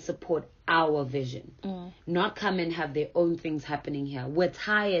and support our vision, not come and have their own things happening here. We're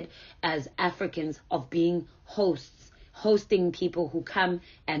tired as Africans of being hosting people who come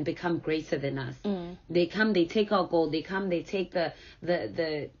and become greater than us. They come, they take our gold, they come, they take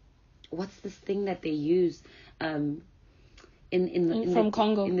the what's this thing that they use? from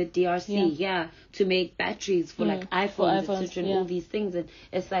Congo, in the DRC, to make batteries for like iPhones, etc., and all these things. And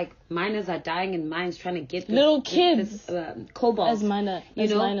it's like miners are dying in mines trying to get little kids cobalt as miners,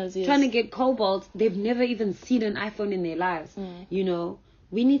 yes. trying to get cobalt. They've never even seen an iPhone in their lives.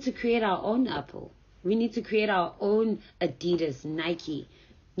 We need to create our own Apple. We need to create our own Adidas, Nike.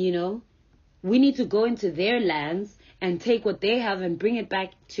 We need to go into their lands and take what they have and bring it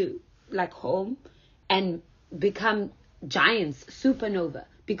back to like home and become giants, supernova,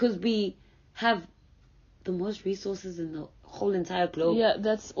 because we have the most resources in the whole entire globe. Yeah,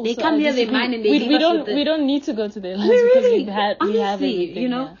 that's also. They come here, they mine, and they we don't need to go to their lands because we have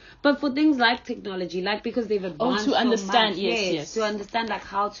everything. But for things like technology, like because they've advanced to understand, so much, yes, to understand like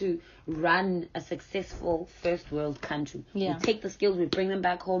how to run a successful first world country. Yeah. We take the skills, we bring them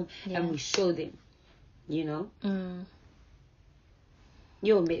back home, and we show them.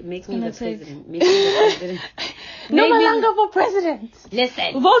 Yo, make me the president. Make me the president. No longer for president.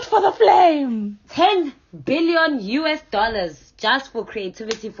 Listen. Vote for the flame. $10 billion just for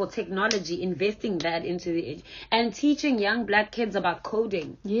creativity, for technology, investing that into the age and teaching young black kids about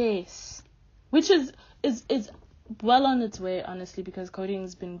coding. Yes. Which is well on its way, honestly, because coding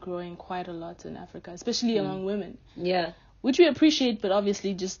has been growing quite a lot in Africa, especially among women. Yeah. Which we appreciate, but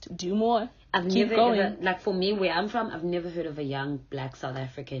obviously just do more. Keep going. Ever, like for me, where I'm from, I've never heard of a young black South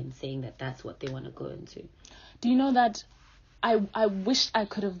African saying that that's what they want to go into. Do you know that I wished I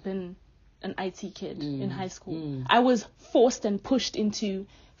could have been an IT kid in high school. I was forced and pushed into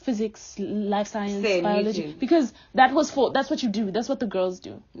physics, life science, biology, because that's what you do. That's what the girls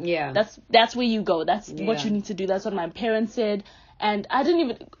do. Yeah. That's where you go. That's what you need to do. That's what my parents said. And I didn't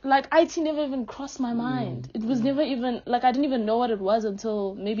even, IT never even crossed my mind. It was never even, I didn't even know what it was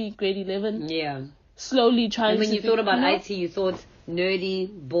until maybe grade 11. Yeah. Slowly trying to... And when you thought about IT, you thought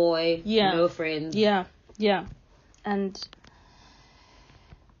nerdy, boy, no friends. Yeah, yeah. And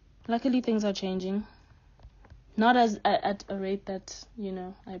luckily things are changing. Not at a rate that,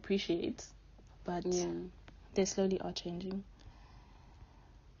 I appreciate. But they slowly are changing.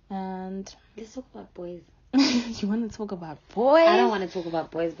 And... let's talk about boys. You want to talk about boys? I don't want to talk about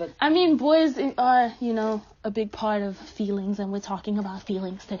boys, but... I mean, boys are, a big part of feelings, and we're talking about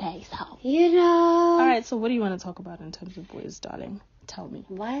feelings today, so... Alright, so what do you want to talk about in terms of boys, darling? Tell me.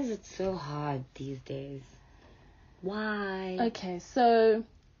 Why is it so hard these days? Why? Okay, so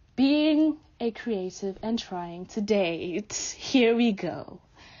being a creative and trying to date, here we go.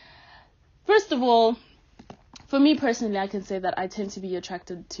 First of all, for me personally, I can say that I tend to be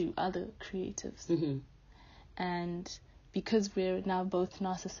attracted to other creatives. Mm-hmm. And because we're now both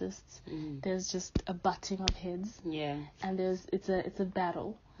narcissists, there's just a butting of heads. Yeah. And it's a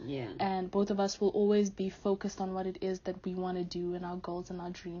battle. Yeah. And both of us will always be focused on what it is that we want to do and our goals and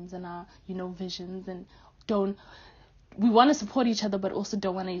our dreams and our, visions, and we want to support each other but also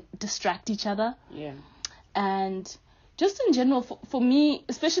don't want to distract each other. Yeah. And just in general, for me,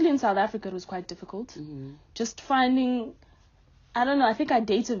 especially in South Africa, it was quite difficult. Mm-hmm. Just finding... I don't know, I think I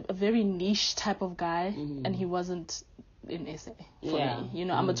dated a very niche type of guy, and he wasn't in SA for me.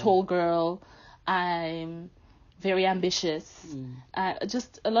 I'm a tall girl, I'm very ambitious.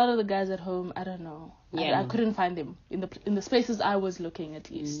 Just a lot of the guys at home, I don't know. I couldn't find them in the spaces I was looking, at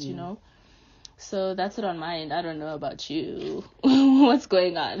least, So that's it on my end. I don't know about you. What's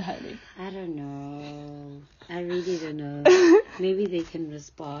going on, honey? I don't know. I really don't know. Maybe they can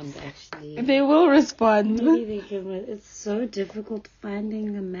respond, actually. They will respond. Maybe they can. It's so difficult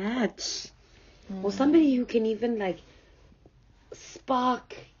finding a match. Or somebody who can even,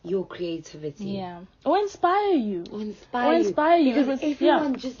 spark your creativity. Yeah. Or inspire you. Because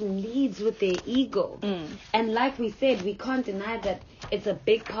everyone just leads with their ego. And like we said, we can't deny that it's a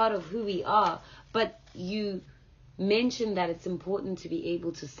big part of who we are. But you mentioned that it's important to be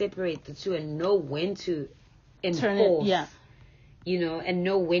able to separate the two and know when to enforce. And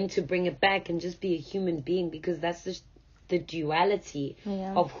know when to bring it back and just be a human being, because that's just the duality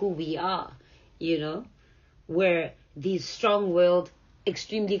of who we are, We're these strong-willed,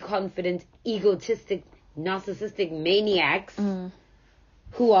 extremely confident, egotistic, narcissistic maniacs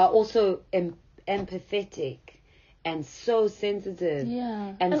who are also empathetic and so sensitive.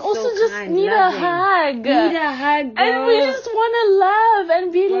 Yeah. And so also just kind, need loving. a hug. Need a hug, girl. And we just want to love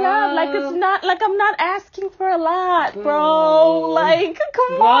and be loved. It's not, I'm not asking for a lot, bro.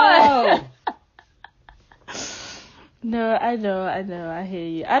 Come on. No, I know. I hear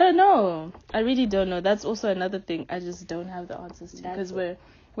you. I don't know. I really don't know. That's also another thing I just don't have the answers to, because we're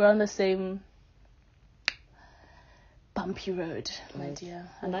on the same bumpy road, my dear.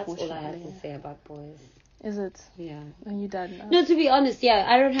 And that's all I have to say about boys. Is it? Yeah. Are you done now? No, to be honest,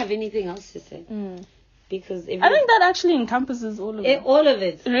 I don't have anything else to say. because I think that actually encompasses all of it. All of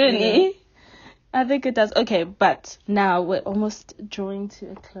it. Really? Yeah. I think it does. Okay, but now we're almost drawing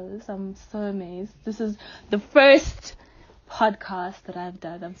to a close. I'm so amazed. This is the first podcast that I've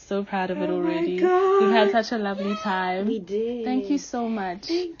done. I'm so proud of it already. My God. We've had such a lovely time. We did. Thank you so much.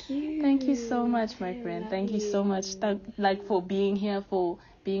 Thank you. Thank you so much, my friend. Thank you so much, for being here, for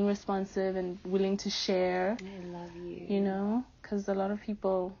being responsive and willing to share. I love you. You know, because a lot of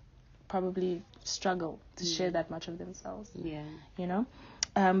people probably struggle to share that much of themselves. Yeah. You know,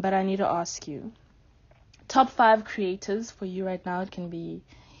 but I need to ask you, top 5 creators for you right now. It can be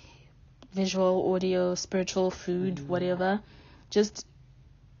visual, audio, spiritual, food, whatever. Just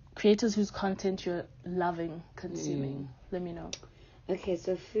creators whose content you're loving consuming. Let me know. Okay,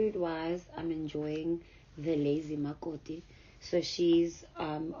 so food-wise, I'm enjoying the Lazy Makoti. So she's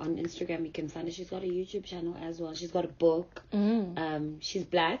on Instagram. You can find her. She's got a YouTube channel as well. She's got a book. She's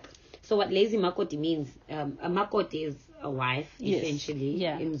black. So what Lazy Makoti means, a Makoti is a wife, essentially,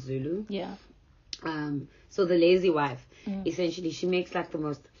 in Zulu. Yeah. So the lazy wife, essentially, she makes like the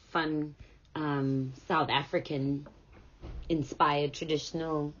most fun South African inspired,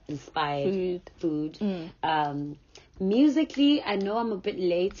 traditional inspired food. Musically, I know I'm a bit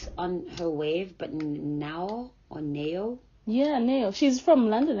late on her wave, but Nao or Neo. Yeah, Neo. She's from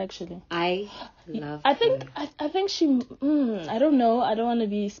London, actually. I love I think she. I don't know. I don't want to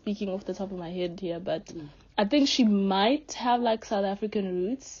be speaking off the top of my head here, but I think she might have like South African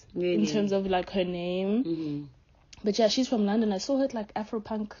roots in terms of like her name. But yeah, she's from London. I saw her at like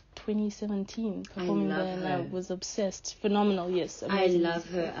Afropunk 2017 performing there, and I was obsessed. Phenomenal, yes. Amazing. I love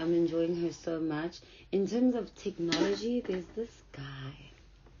her. I'm enjoying her so much. In terms of technology, there's this guy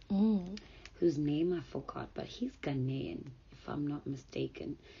whose name I forgot, but he's Ghanaian, if I'm not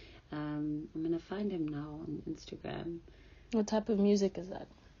mistaken. I'm gonna find him now on Instagram. What type of music is that?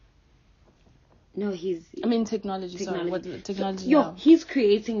 No, he's... I mean technology. Sorry, what technology? So, he's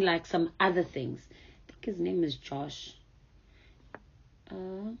creating like some other things. I think his name is Josh.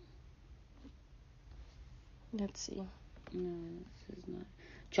 Let's see. No, this is not.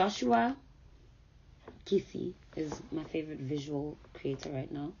 Joshua Kisi is my favorite visual creator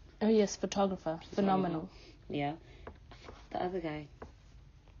right now. Oh yes, photographer. Phenomenal. Yeah. I forgot the other guy.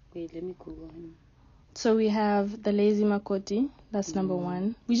 Wait, let me Google him. So we have the Lazy Makoti. That's number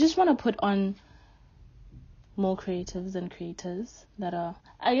 1. We just want to put on more creatives and creators that are...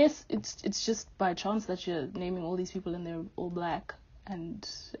 I guess it's just by chance that you're naming all these people and they're all black and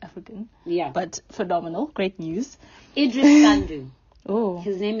African. Yeah. But phenomenal. Great news. Idris Sandu. Oh.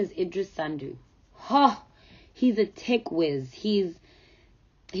 His name is Idris Sandu. He's a tech whiz. He's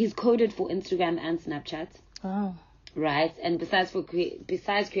coded for Instagram and Snapchat. Wow. Right? And besides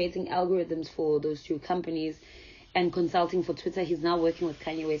creating algorithms for those 2 companies and consulting for Twitter, he's now working with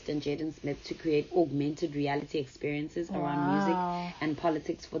Kanye West and Jaden Smith to create augmented reality experiences around music and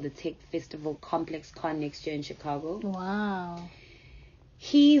politics for the tech festival Complex Con next year in Chicago. Wow.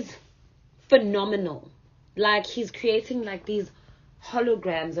 He's phenomenal. Like, he's creating like these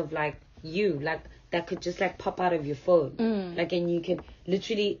holograms of like you, like that could just like pop out of your phone. Like, and you can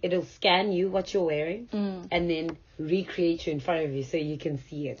literally, it'll scan you what you're wearing and then recreate you in front of you so you can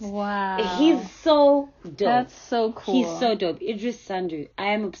see it. Wow. He's so dope. That's so cool. He's so dope. Idris Sandu. I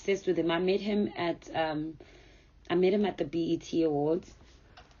am obsessed with him. I met him at the BET Awards.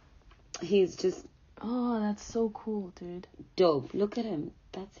 He's just... Oh, that's so cool, dude. Dope. Look at him.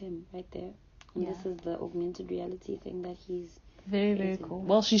 That's him right there. And this is the augmented reality thing that he's... Very, very cool.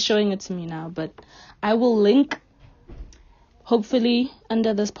 Well, she's showing it to me now, but I will link, hopefully,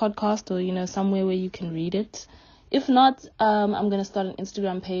 under this podcast or, you know, somewhere where you can read it. If not, I'm going to start an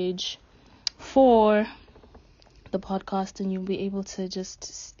Instagram page for the podcast, and you'll be able to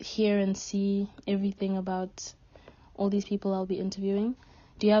just hear and see everything about all these people I'll be interviewing.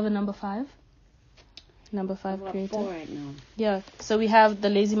 Do you have a number 5? Number 5 creator? 4 right now. Yeah. So we have the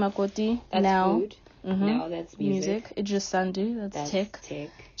Lazy Makoti. That's now. Food. Now that's music. Idris Sandu. That's tech.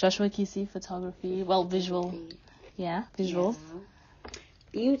 Joshua Kisi, photography. Well, visual. Yeah, visuals. Yeah.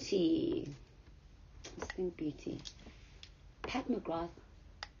 Beauty. Let's think beauty. Pat McGrath.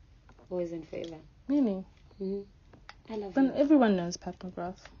 Always and forever. Really? I love Then her. everyone knows Pat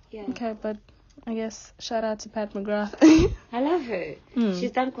McGrath. Yeah. Okay, but I guess shout out to Pat McGrath. I love her.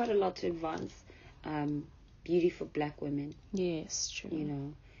 She's done quite a lot to advance beauty for black women. Yes, true. You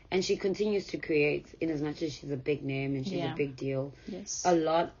know. And she continues to create, in as much as she's a big name and she's a big deal. Yes. A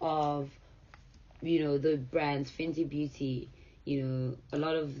lot of, you know, the brands, Fenty Beauty, you know, a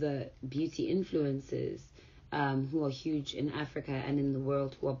lot of the beauty influencers who are huge in Africa and in the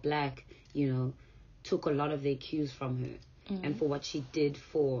world who are black, you know, took a lot of their cues from her. And for what she did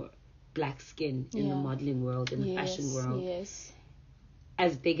for black skin in the modeling world, in the fashion world. Yes.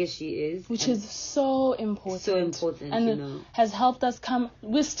 As big as she is. Which is so important. So important, and you know. has helped us come.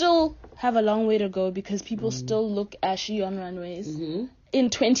 We still have a long way to go because people still look ashy on runways in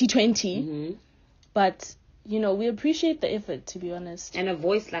 2020. But, you know, we appreciate the effort, to be honest. And a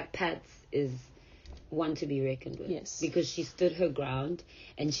voice like Pat's is one to be reckoned with. Yes. Because she stood her ground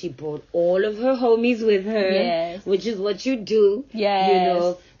and she brought all of her homies with her. Yes. Which is what you do. Yes. You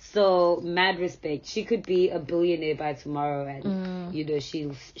know. So, mad respect. She could be a billionaire by tomorrow and, you know,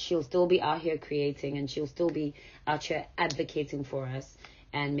 she'll still be out here creating and she'll still be out here advocating for us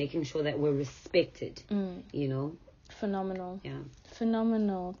and making sure that we're respected, you know. Phenomenal. Yeah.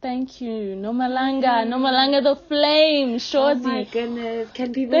 Phenomenal. Thank you. Nomalanga the flame. Shorty. Oh my goodness.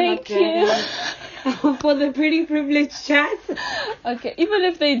 Can people Thank you. For the pretty privileged chat? Okay. Even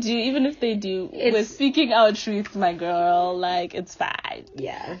if they do, we're speaking our truth, my girl. Like, it's fine.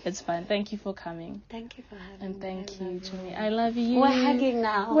 Yeah. It's fine. Thank you for coming. Thank you for having me. And thank you, Jimmy. I love you. We're hugging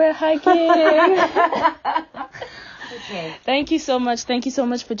now. We're hugging. Okay. Thank you so much. Thank you so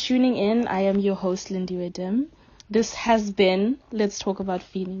much for tuning in. I am your host, Lindy Redim. This has been Let's Talk About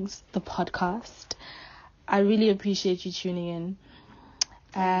Feelings, the podcast. I really appreciate you tuning in.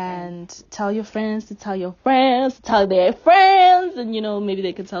 And tell your friends to tell your friends to tell their friends. And, you know, maybe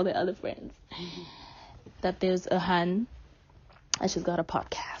they could tell their other friends that there's a hun and she's got a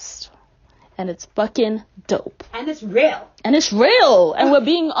podcast. And it's fucking dope. And it's real. And it's real. And we're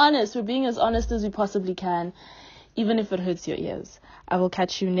being honest. We're being as honest as we possibly can, even if it hurts your ears. I will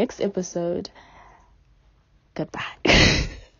catch you next episode. Goodbye.